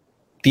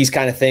these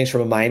kind of things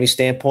from a Miami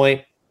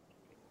standpoint.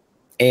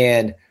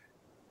 And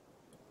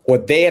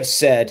what they have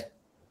said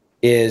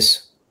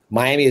is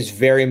Miami is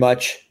very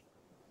much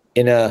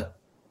in a,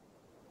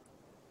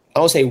 I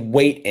won't say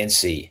wait and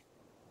see,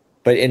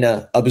 but in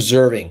a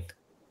observing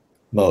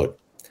mode.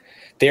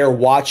 They are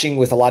watching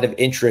with a lot of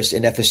interest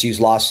in FSU's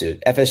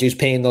lawsuit. FSU's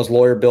paying those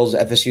lawyer bills.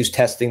 FSU's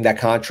testing that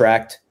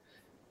contract.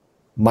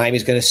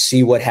 Miami's going to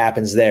see what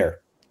happens there.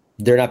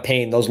 They're not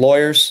paying those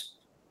lawyers,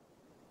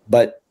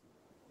 but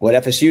what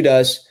FSU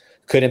does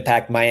could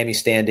impact Miami's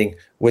standing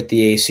with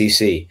the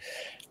ACC.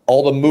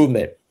 All the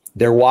movement,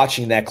 they're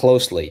watching that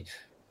closely.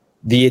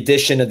 The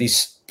addition of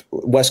these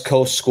West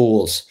Coast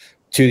schools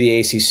to the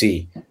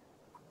ACC,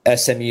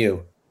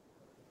 SMU,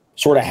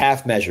 sort of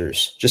half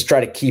measures, just try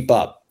to keep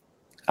up.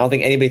 I don't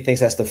think anybody thinks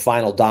that's the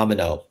final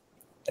domino.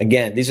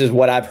 Again, this is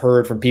what I've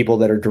heard from people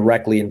that are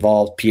directly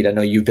involved. Pete, I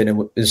know you've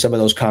been in some of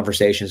those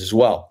conversations as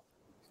well.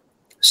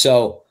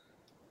 So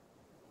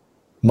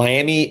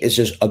Miami is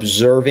just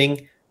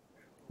observing,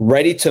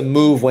 ready to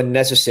move when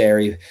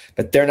necessary,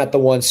 but they're not the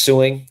ones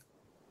suing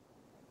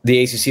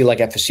the ACC like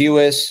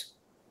FSU is.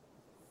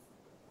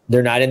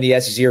 They're not in the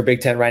SEC or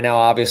Big Ten right now,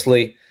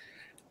 obviously.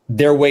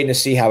 They're waiting to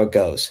see how it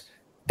goes.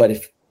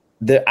 But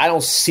I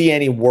don't see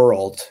any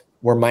world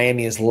where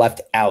Miami is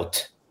left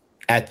out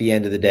at the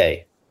end of the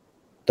day.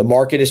 The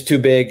market is too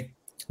big.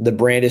 The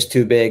brand is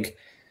too big.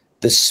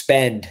 The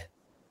spend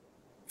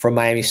from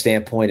Miami's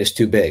standpoint is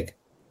too big.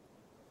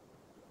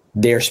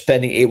 They're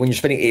spending when you're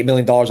spending $8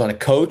 million on a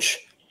coach,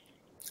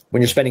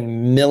 when you're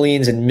spending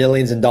millions and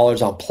millions of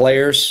dollars on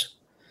players,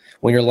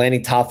 when you're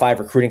landing top 5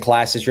 recruiting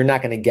classes, you're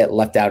not going to get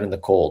left out in the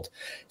cold.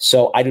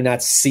 So I do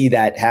not see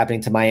that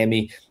happening to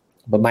Miami,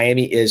 but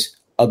Miami is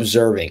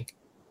observing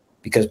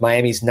because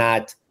Miami's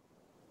not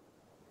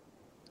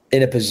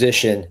in a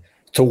position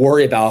to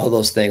worry about all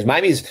those things.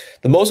 Miami's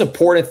the most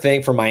important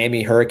thing for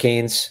Miami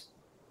Hurricanes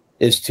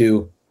is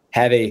to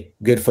have a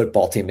good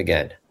football team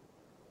again.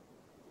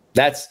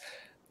 That's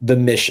the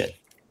mission,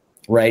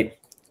 right?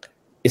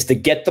 Is to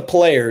get the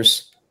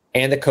players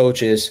and the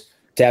coaches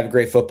to have a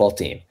great football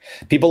team.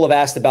 People have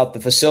asked about the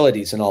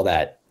facilities and all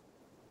that.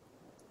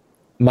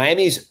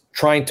 Miami's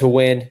trying to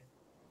win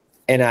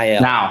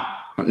NIL.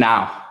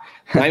 Now.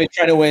 Miami's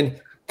trying to win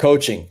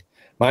coaching.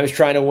 Miami's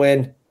trying to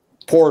win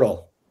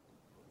portal.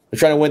 They're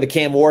trying to win the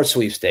Cam Ward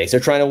sweepstakes. They're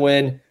trying to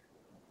win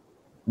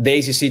the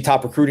ACC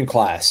top recruiting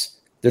class.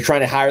 They're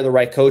trying to hire the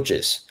right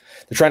coaches.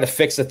 They're trying to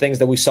fix the things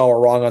that we saw were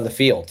wrong on the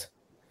field.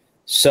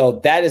 So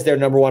that is their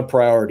number one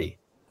priority.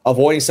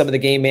 Avoiding some of the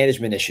game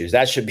management issues.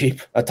 That should be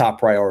a top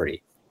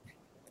priority.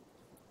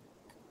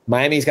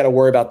 Miami's got to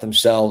worry about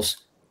themselves.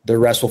 The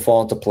rest will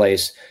fall into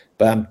place.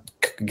 But I'm,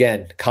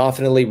 again,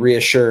 confidently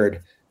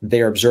reassured they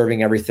are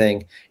observing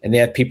everything and they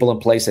have people in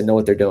place that know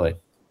what they're doing.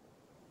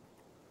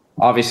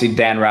 Obviously,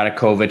 Dan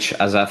Radakovich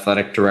as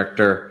athletic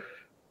director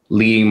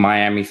leading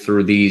Miami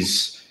through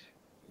these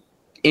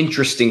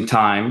interesting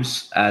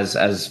times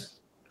as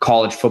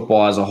college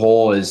football as a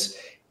whole is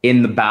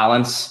in the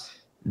balance.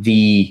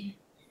 The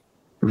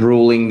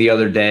ruling the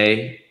other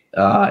day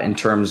in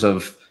terms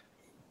of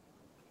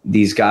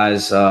these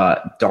guys,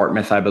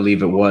 Dartmouth, I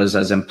believe it was,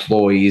 as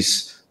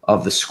employees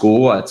of the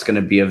school. It's going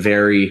to be a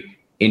very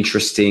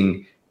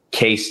interesting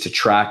case to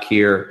track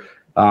here.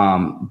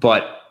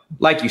 But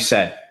like you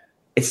said,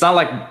 it's not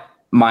like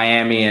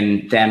Miami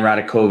and Dan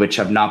Radakovich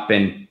have not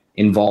been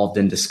involved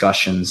in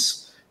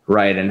discussions,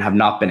 right, and have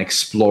not been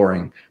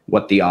exploring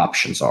what the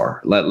options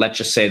are. Let's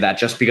just say that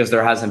just because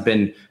there hasn't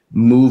been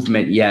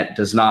movement yet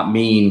does not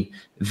mean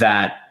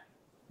that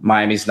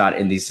Miami's not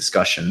in these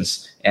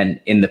discussions and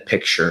in the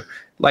picture.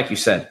 Like you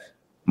said,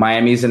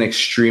 Miami is an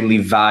extremely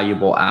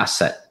valuable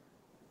asset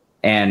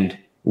and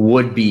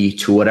would be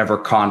to whatever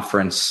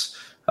conference,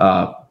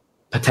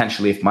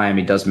 potentially if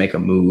Miami does make a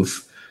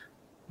move,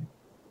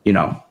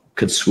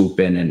 could swoop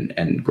in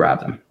and grab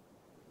them.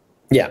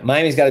 Yeah,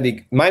 Miami's got to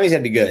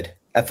be good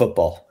at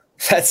football.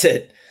 That's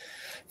it.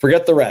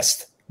 Forget the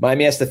rest.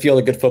 Miami has to field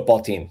a good football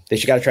team. They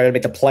should got to try to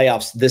make the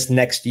playoffs this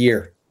next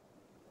year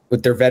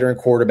with their veteran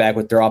quarterback,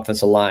 with their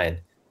offensive line.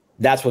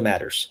 That's what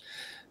matters.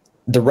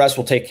 The rest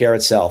will take care of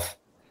itself.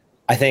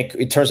 I think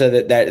in terms of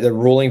the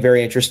ruling,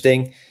 very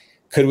interesting.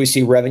 Could we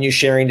see revenue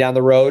sharing down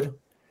the road?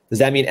 Does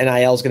that mean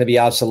NIL is going to be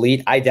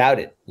obsolete? I doubt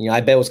it.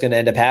 I bet what's going to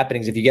end up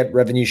happening is if you get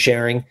revenue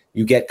sharing,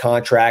 you get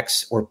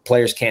contracts where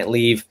players can't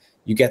leave,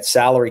 you get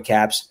salary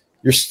caps,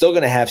 you're still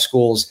going to have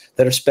schools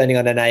that are spending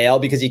on NIL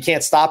because you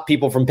can't stop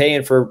people from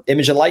paying for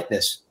image and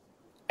likeness.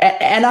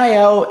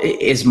 NIL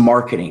is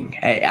marketing.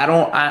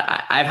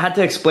 I've had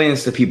to explain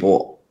this to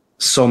people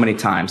so many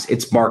times.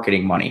 It's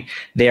marketing money.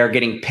 They are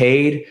getting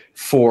paid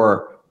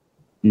for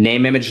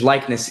name, image,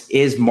 likeness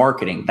is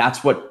marketing.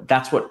 That's what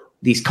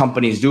these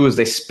companies do is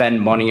they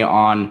spend money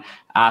on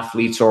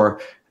athletes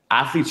or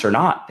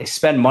not. They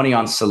spend money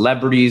on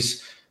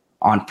celebrities,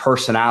 on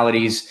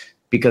personalities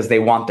because they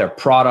want their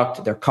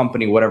product, their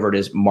company, whatever it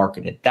is,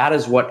 marketed. That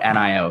is what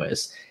NIL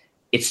is.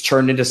 It's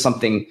turned into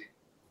something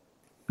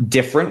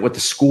different with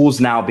the schools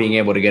now being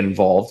able to get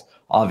involved,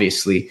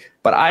 obviously.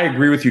 But I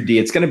agree with you, D.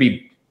 It's going to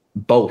be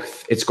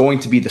both. It's going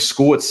to be the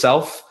school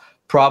itself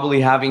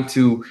probably having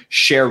to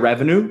share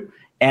revenue.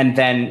 And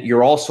then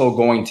you're also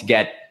going to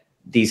get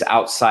these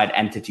outside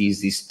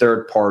entities, these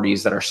third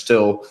parties that are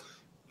still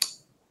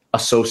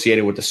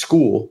associated with the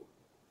school,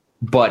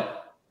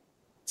 but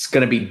it's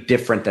going to be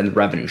different than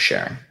revenue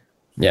sharing.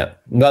 Yeah.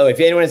 By the way, if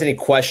anyone has any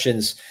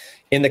questions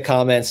in the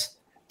comments,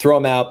 throw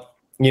them out.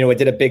 I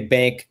did a big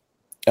bank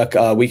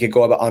a week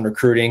ago on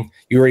recruiting.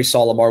 You already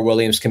saw Lamar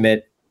Williams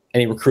commit.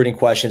 Any recruiting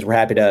questions, we're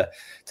happy to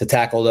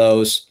tackle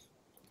those.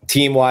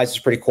 Team-wise, it's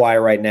pretty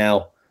quiet right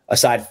now.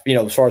 Aside,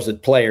 as far as the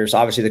players,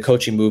 obviously the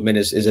coaching movement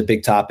is a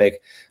big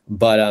topic,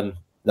 but I'm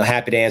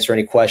happy to answer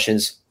any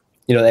questions,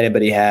 that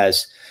anybody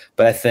has.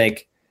 But I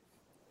think,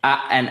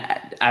 and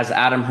as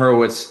Adam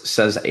Hurwitz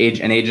says,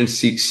 an agent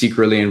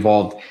secretly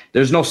involved.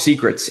 There's no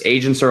secrets.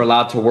 Agents are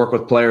allowed to work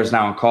with players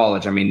now in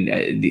college. I mean,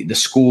 the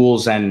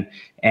schools and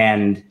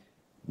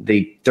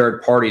the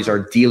third parties are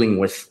dealing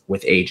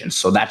with agents.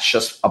 So that's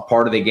just a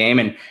part of the game.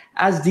 And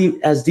as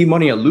D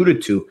Money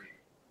alluded to,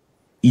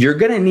 you're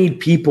going to need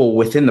people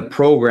within the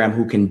program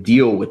who can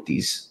deal with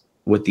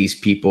these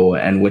people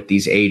and with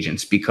these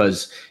agents,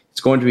 because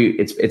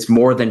it's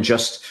more than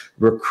just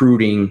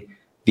recruiting,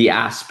 the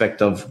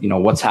aspect of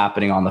what's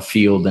happening on the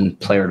field and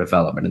player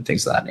development and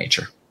things of that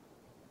nature.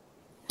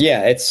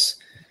 Yeah, it's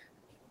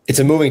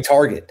a moving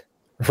target,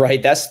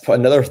 right? That's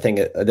another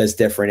thing that's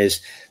different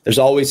is there's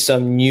always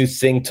some new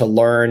thing to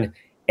learn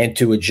and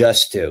to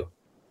adjust to.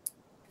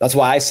 That's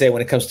why I say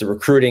when it comes to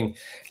recruiting,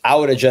 I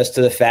would adjust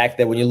to the fact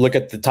that when you look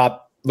at the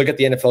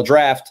NFL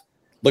draft,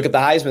 look at the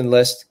Heisman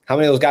list, how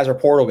many of those guys are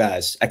portal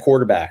guys at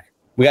quarterback?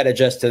 We got to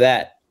adjust to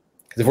that.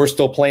 Because if we're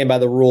still playing by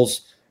the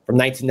rules from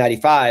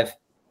 1995,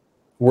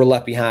 we're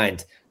left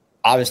behind.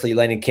 Obviously,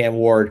 landing Cam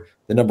Ward,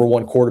 the number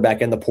one quarterback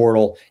in the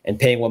portal, and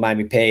paying what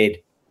Miami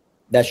paid,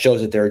 that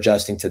shows that they're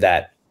adjusting to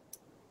that.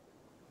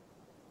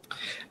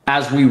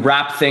 As we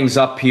wrap things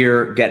up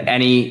here, get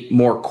any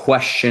more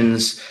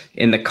questions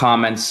in the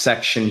comments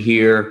section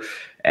here.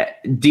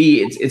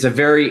 D, it's a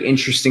very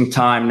interesting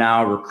time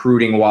now,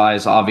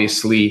 recruiting-wise.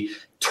 Obviously,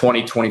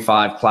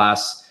 2025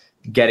 class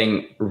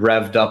getting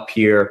revved up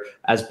here.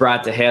 As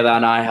Brad Tejeda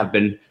and I have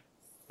been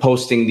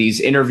posting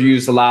these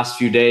interviews the last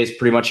few days,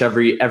 pretty much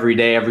every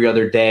day, every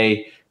other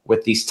day,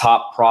 with these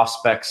top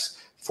prospects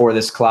for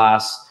this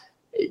class.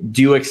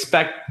 Do you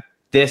expect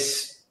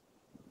this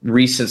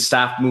recent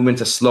staff movement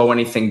to slow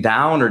anything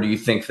down, or do you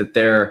think that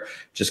they're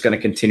just going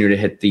to continue to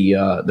hit the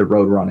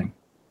road running?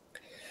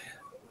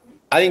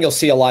 I think you'll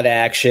see a lot of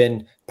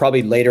action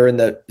probably later in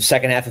the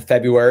second half of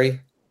February.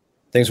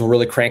 Things will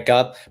really crank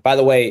up. By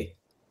the way,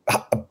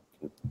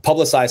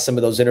 publicize some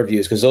of those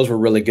interviews because those were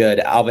really good.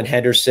 Alvin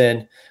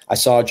Henderson, I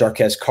saw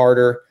Jarquez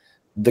Carter,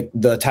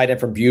 the tight end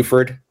from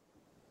Buford.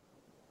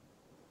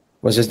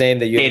 What's his name?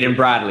 Hayden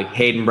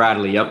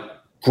Bradley.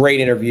 Yep. Great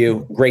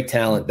interview. Great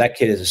talent. That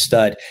kid is a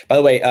stud. By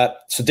the way,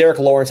 so Derek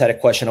Lawrence had a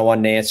question I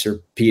wanted to answer,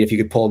 Pete, if you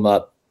could pull him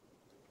up,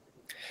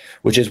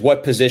 which is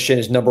what position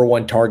is number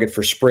one target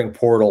for spring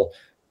portal?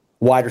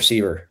 Wide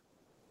receiver.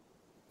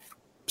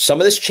 Some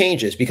of this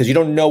changes because you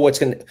don't know who's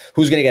going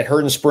to get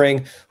hurt in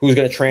spring, who's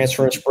going to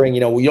transfer in spring.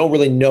 You don't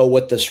really know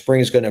what the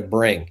spring is going to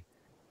bring.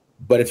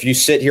 But if you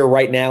sit here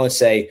right now and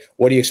say,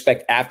 what do you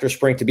expect after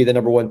spring to be the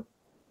number one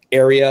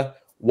area?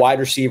 Wide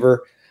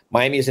receiver.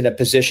 Miami is in a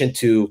position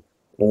to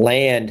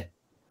land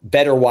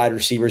better wide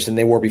receivers than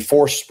they were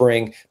before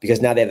spring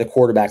because now they have the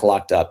quarterback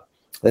locked up.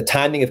 The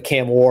timing of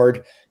Cam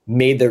Ward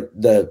made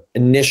the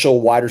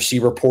initial wide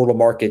receiver portal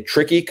market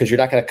tricky because you're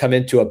not going to come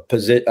into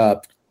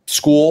a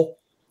school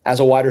as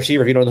a wide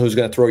receiver if you don't know who's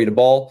going to throw you the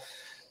ball.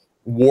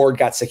 Ward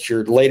got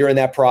secured later in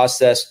that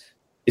process.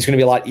 It's going to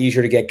be a lot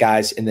easier to get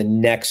guys in the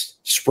next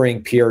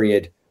spring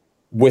period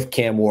with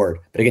Cam Ward.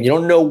 But again, you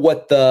don't know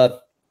what the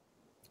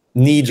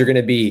needs are going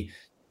to be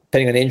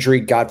depending on injury,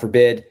 God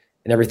forbid,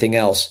 and everything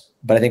else.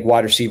 But I think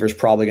wide receiver is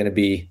probably going to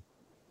be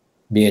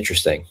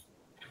interesting.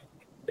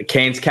 The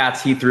Canes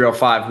Cats Heat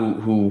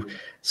 305, who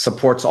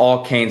supports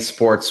all Canes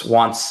sports,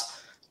 wants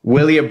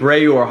Willie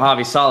Abreu or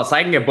Javi Salas.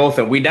 I can get both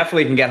of them. We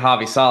definitely can get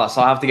Javi Salas.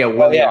 I'll have to get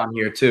Willie on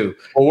here too.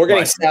 Well, we're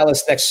getting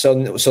Salas next.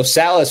 So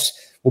Salas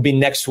will be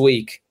next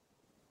week.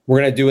 We're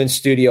going to do in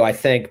studio, I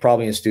think,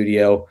 probably in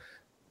studio,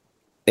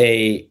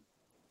 a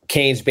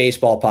Canes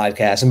baseball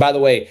podcast. And by the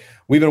way,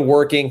 we've been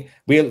working.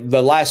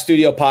 The last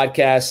studio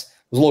podcast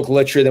was a little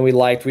glitchier than we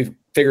liked. We've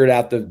figured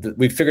out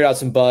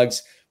some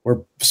bugs. We're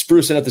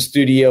sprucing up the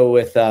studio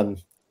with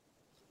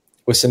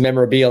some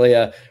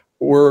memorabilia.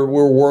 We're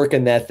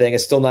working that thing.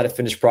 It's still not a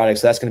finished product,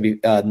 so that's going to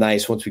be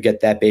nice once we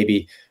get that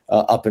baby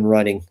up and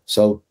running.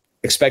 So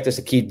expect us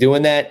to keep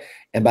doing that.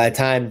 And by the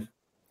time,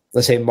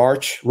 let's say,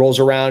 March rolls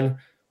around,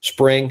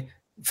 spring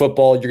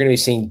football, you're going to be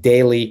seeing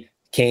daily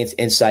Canes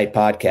Insight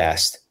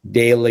podcast,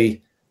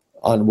 daily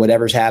on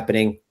whatever's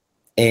happening.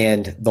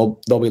 And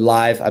they'll be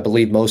live, I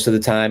believe, most of the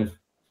time,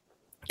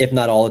 if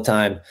not all the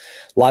time.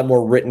 A lot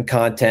more written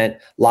content,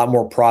 a lot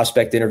more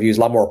prospect interviews,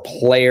 a lot more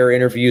player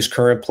interviews,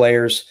 current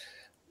players,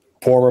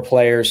 former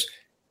players.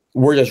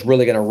 We're just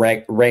really going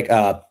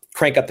to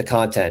crank up the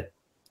content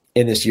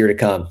in this year to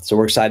come. So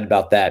we're excited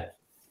about that.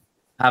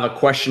 I have a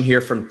question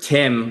here from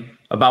Tim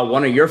about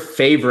one of your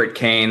favorite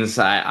Canes.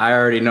 I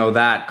already know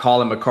that.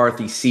 Colin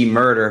McCarthy, C.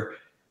 Murder,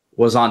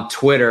 was on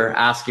Twitter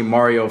asking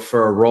Mario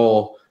for a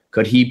role.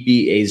 Could he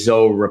be a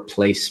Zoe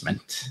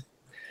replacement?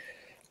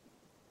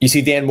 You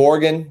see Dan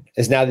Morgan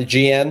is now the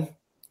GM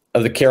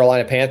of the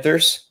Carolina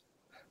Panthers.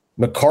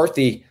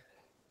 McCarthy,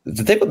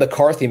 the thing with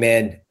McCarthy,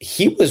 man,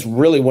 he was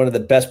really one of the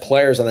best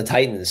players on the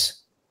Titans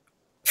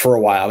for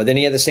a while. But then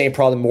he had the same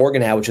problem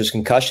Morgan had, which was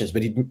concussions.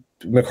 But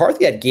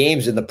McCarthy had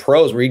games in the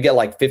pros where he'd get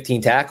like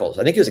 15 tackles.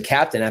 I think he was a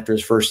captain after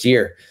his first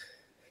year.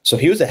 So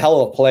he was a hell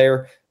of a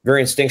player,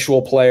 very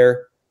instinctual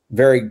player,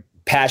 very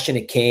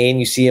passionate Cane.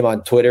 You see him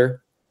on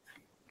Twitter.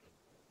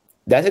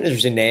 That's an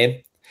interesting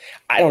name.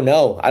 I don't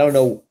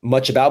know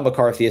much about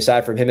McCarthy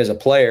aside from him as a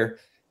player,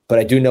 but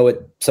I do know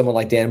what someone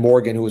like Dan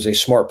Morgan, who was a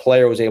smart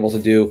player, was able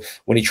to do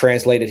when he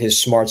translated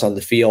his smarts on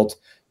the field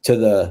to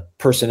the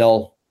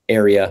personnel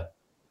area.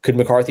 Could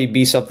McCarthy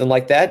be something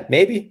like that?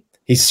 Maybe.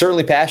 He's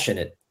certainly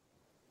passionate.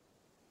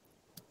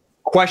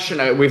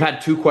 Question. We've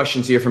had two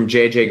questions here from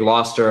JJ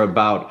Gloucester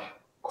about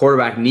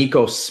quarterback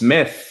Nico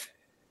Smith,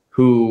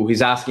 who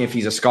he's asking if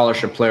he's a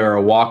scholarship player or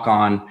a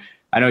walk-on.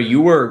 I know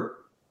you were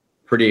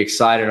pretty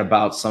excited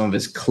about some of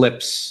his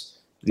clips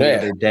the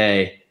other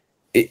day.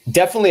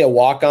 Definitely a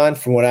walk-on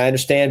from what I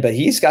understand, but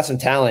he's got some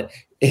talent.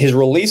 His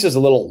release is a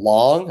little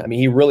long. I mean,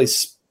 he really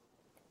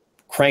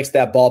cranks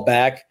that ball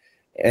back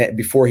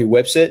before he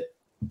whips it,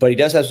 but he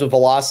does have some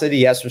velocity.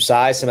 He has some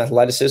size, some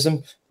athleticism.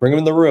 Bring him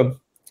in the room.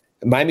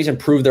 Miami's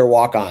improved their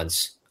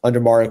walk-ons under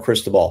Mario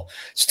Cristobal.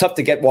 It's tough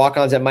to get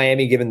walk-ons at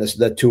Miami given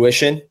the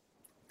tuition,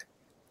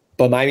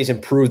 but Miami's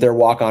improved their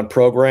walk-on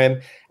program.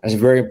 It's a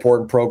very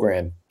important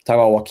program. Talk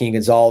about Joaquin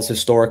Gonzalez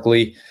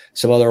historically,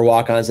 some other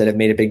walk-ons that have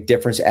made a big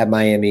difference at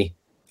Miami.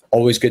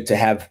 Always good to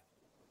have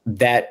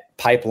that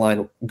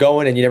pipeline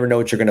going, and you never know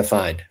what you're going to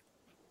find.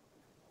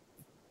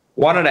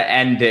 Wanted to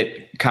end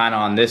it kind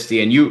of on this,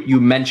 D, and you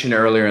mentioned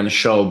earlier in the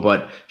show,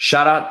 but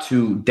shout out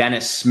to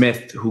Dennis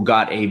Smith, who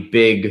got a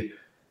big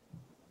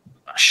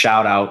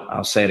shout out,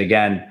 I'll say it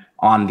again,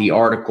 on the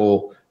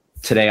article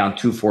today on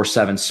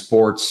 247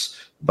 Sports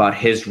about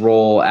his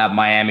role at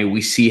Miami.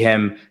 We see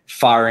him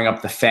firing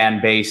up the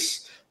fan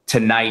base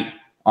tonight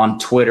on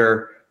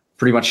Twitter,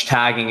 pretty much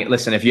tagging it.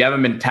 Listen, if you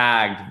haven't been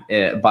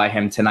tagged by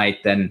him tonight,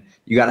 then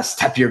you got to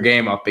step your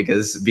game up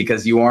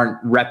because you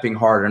aren't repping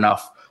hard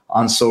enough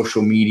on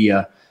social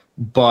media.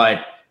 But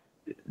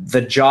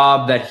the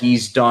job that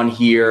he's done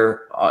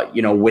here,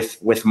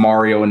 with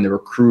Mario in the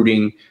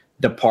recruiting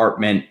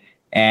department,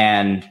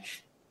 and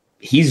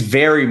he's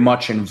very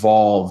much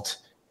involved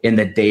in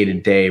the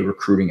day-to-day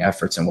recruiting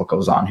efforts and what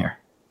goes on here.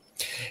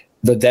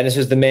 The Dennis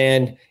is the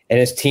man and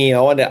his team.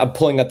 I'm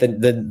pulling up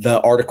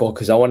the article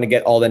because I want to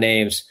get all the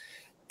names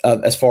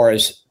as far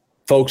as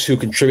folks who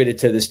contributed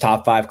to this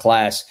top 5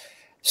 class.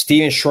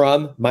 Steven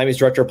Schrum, Miami's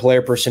director of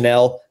player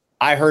personnel.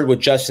 I heard with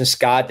Justin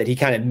Scott that he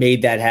kind of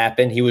made that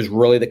happen. He was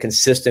really the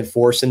consistent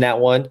force in that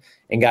one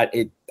and got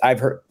it.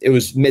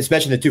 It's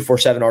mentioned in the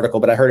 247 article,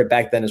 but I heard it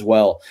back then as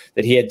well,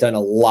 that he had done a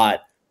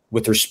lot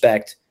with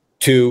respect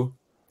to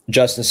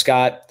Justin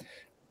Scott,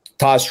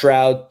 Todd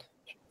Stroud,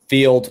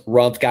 Field,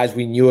 Rumpf, guys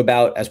we knew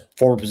about as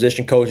former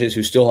position coaches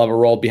who still have a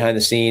role behind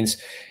the scenes.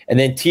 And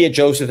then Tia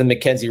Joseph and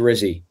Mackenzie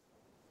Rizzi.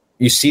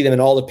 You see them in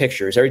all the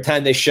pictures. Every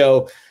time they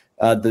show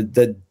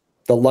the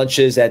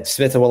lunches at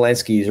Smith and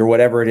Walensky's or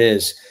whatever it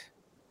is,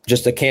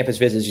 just the campus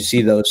visits, you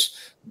see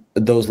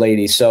those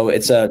ladies. So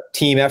it's a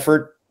team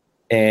effort,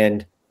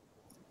 and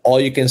all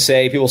you can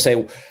say, people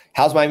say,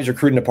 how's Miami's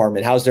recruiting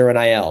department? How's their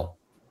NIL?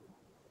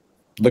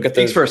 Look at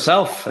Speaks for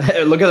itself.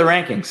 Look at the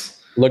rankings.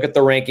 Look at the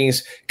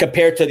rankings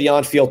compared to the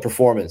on-field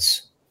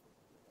performance.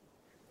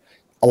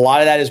 A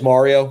lot of that is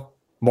Mario.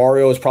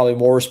 Mario is probably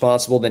more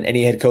responsible than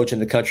any head coach in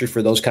the country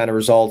for those kind of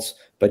results,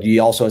 but he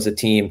also has a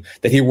team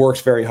that he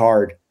works very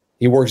hard.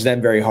 He works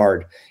them very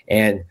hard.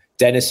 And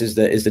Dennis is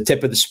the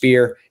tip of the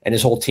spear, and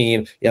his whole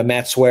team.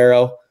 Matt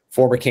Suero,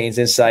 former Canes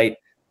Insight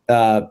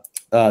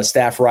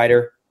staff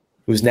writer,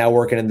 who's now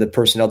working in the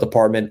personnel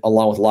department,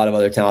 along with a lot of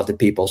other talented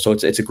people. So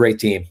it's a great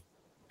team.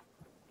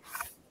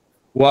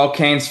 Well,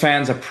 Canes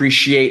fans,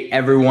 appreciate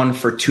everyone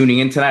for tuning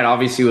in tonight.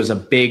 Obviously, it was a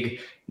big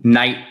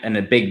night and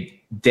a big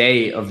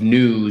day of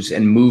news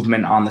and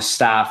movement on the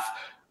staff.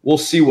 We'll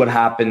see what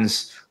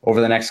happens over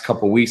the next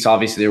couple of weeks.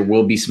 Obviously, there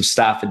will be some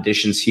staff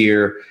additions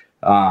here.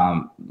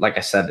 Like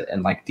I said,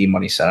 and like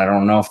D-Money said, I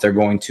don't know if they're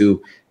going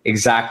to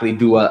exactly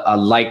do a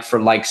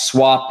like-for-like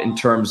swap in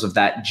terms of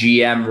that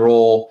GM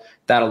role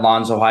that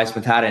Alonzo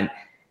Highsmith had. And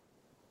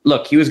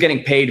look, he was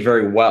getting paid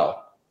very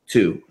well,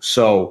 too.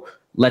 So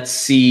let's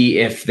see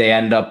if they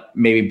end up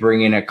maybe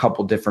bringing a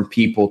couple different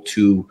people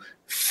to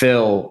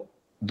fill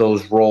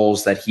those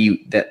roles that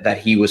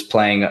he was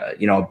playing,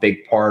 a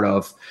big part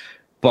of.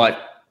 But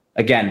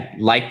again,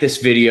 like this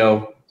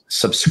video,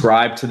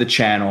 subscribe to the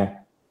channel.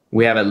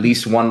 We have at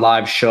least one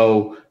live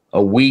show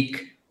a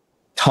week,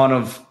 ton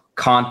of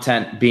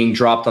content being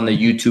dropped on the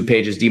YouTube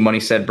pages. D-Money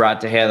said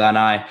Brad Tejeda and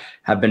I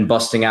have been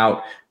busting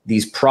out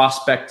these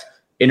prospect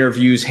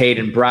interviews,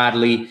 Hayden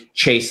Bradley,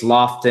 Chase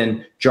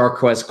Lofton,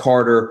 Jarquez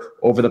Carter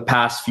over the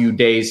past few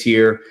days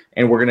here.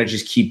 And we're going to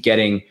just keep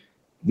getting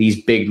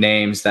these big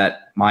names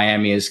that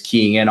Miami is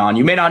keying in on.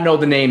 You may not know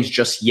the names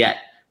just yet,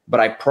 but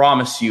I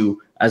promise you,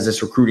 as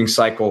this recruiting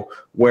cycle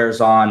wears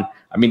on,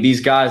 I mean,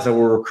 these guys that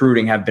we're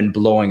recruiting have been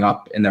blowing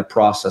up in their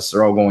process.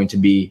 They're all going to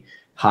be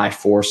high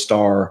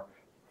 4-star,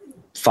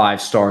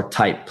 5-star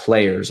type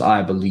players,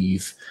 I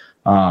believe.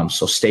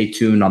 So stay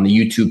tuned on the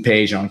YouTube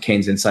page and on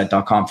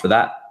canesinsight.com for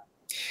that.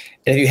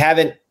 And if you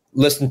haven't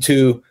listened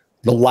to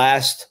the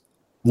last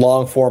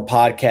long-form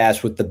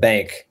podcast with the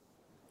bank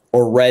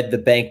or read the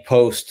bank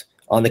post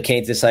on the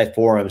Canes Insight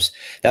forums,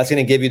 that's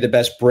going to give you the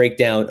best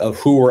breakdown of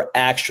who we're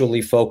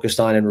actually focused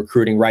on in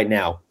recruiting right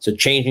now. It's a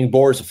changing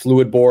board, it's a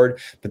fluid board,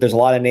 but there's a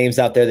lot of names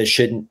out there that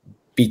shouldn't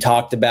be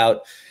talked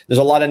about. There's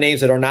a lot of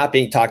names that are not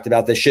being talked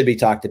about that should be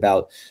talked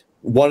about.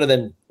 One of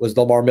them was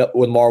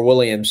Lamar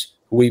Williams,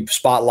 who we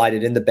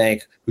spotlighted in the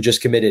bank, who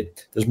just committed.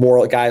 There's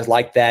more guys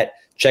like that.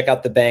 Check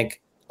out the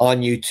bank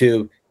on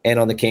YouTube and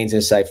on the Canes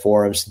Insight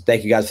forums.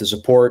 Thank you guys for the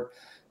support.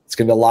 It's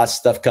going to be a lot of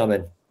stuff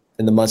coming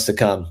in the months to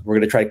come. We're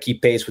going to try to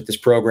keep pace with this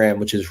program,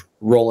 which is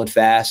rolling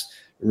fast,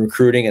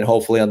 recruiting, and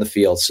hopefully on the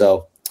field.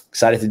 So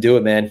excited to do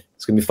it, man.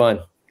 It's going to be fun.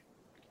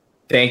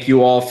 Thank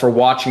you all for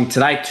watching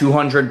tonight.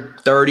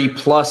 230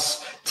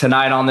 plus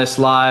tonight on this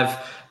live.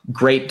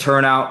 Great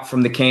turnout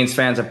from the Canes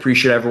fans. I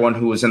appreciate everyone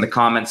who was in the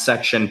comments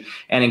section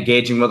and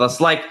engaging with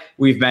us. Like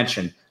we've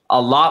mentioned,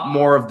 a lot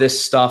more of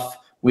this stuff.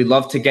 We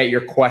love to get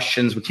your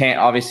questions. We can't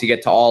obviously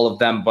get to all of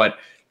them, but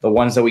the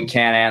ones that we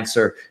can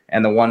answer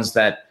and the ones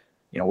that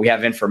we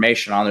have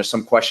information on, there's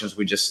some questions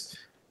we just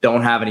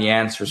don't have any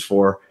answers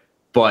for.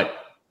 But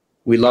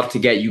we love to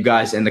get you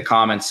guys in the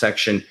comments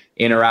section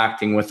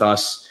interacting with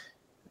us.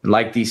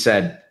 Like Dee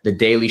said, the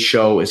daily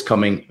show is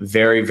coming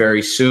very,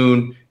 very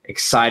soon.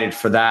 Excited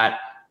for that.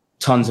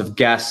 Tons of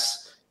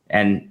guests.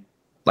 And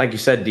like you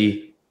said,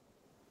 Dee,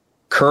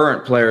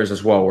 current players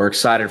as well. We're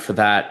excited for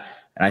that.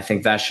 And I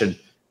think that should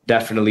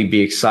definitely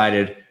be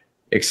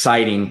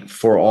exciting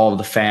for all of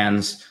the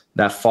fans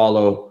that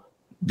follow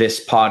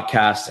this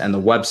podcast and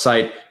the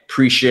website.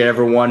 Appreciate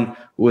everyone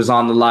who was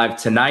on the live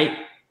tonight.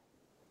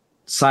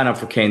 Sign up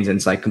for Canes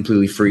Insight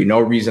completely free. No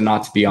reason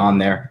not to be on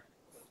there.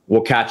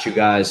 We'll catch you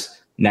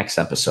guys next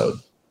episode.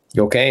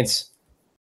 Go Canes.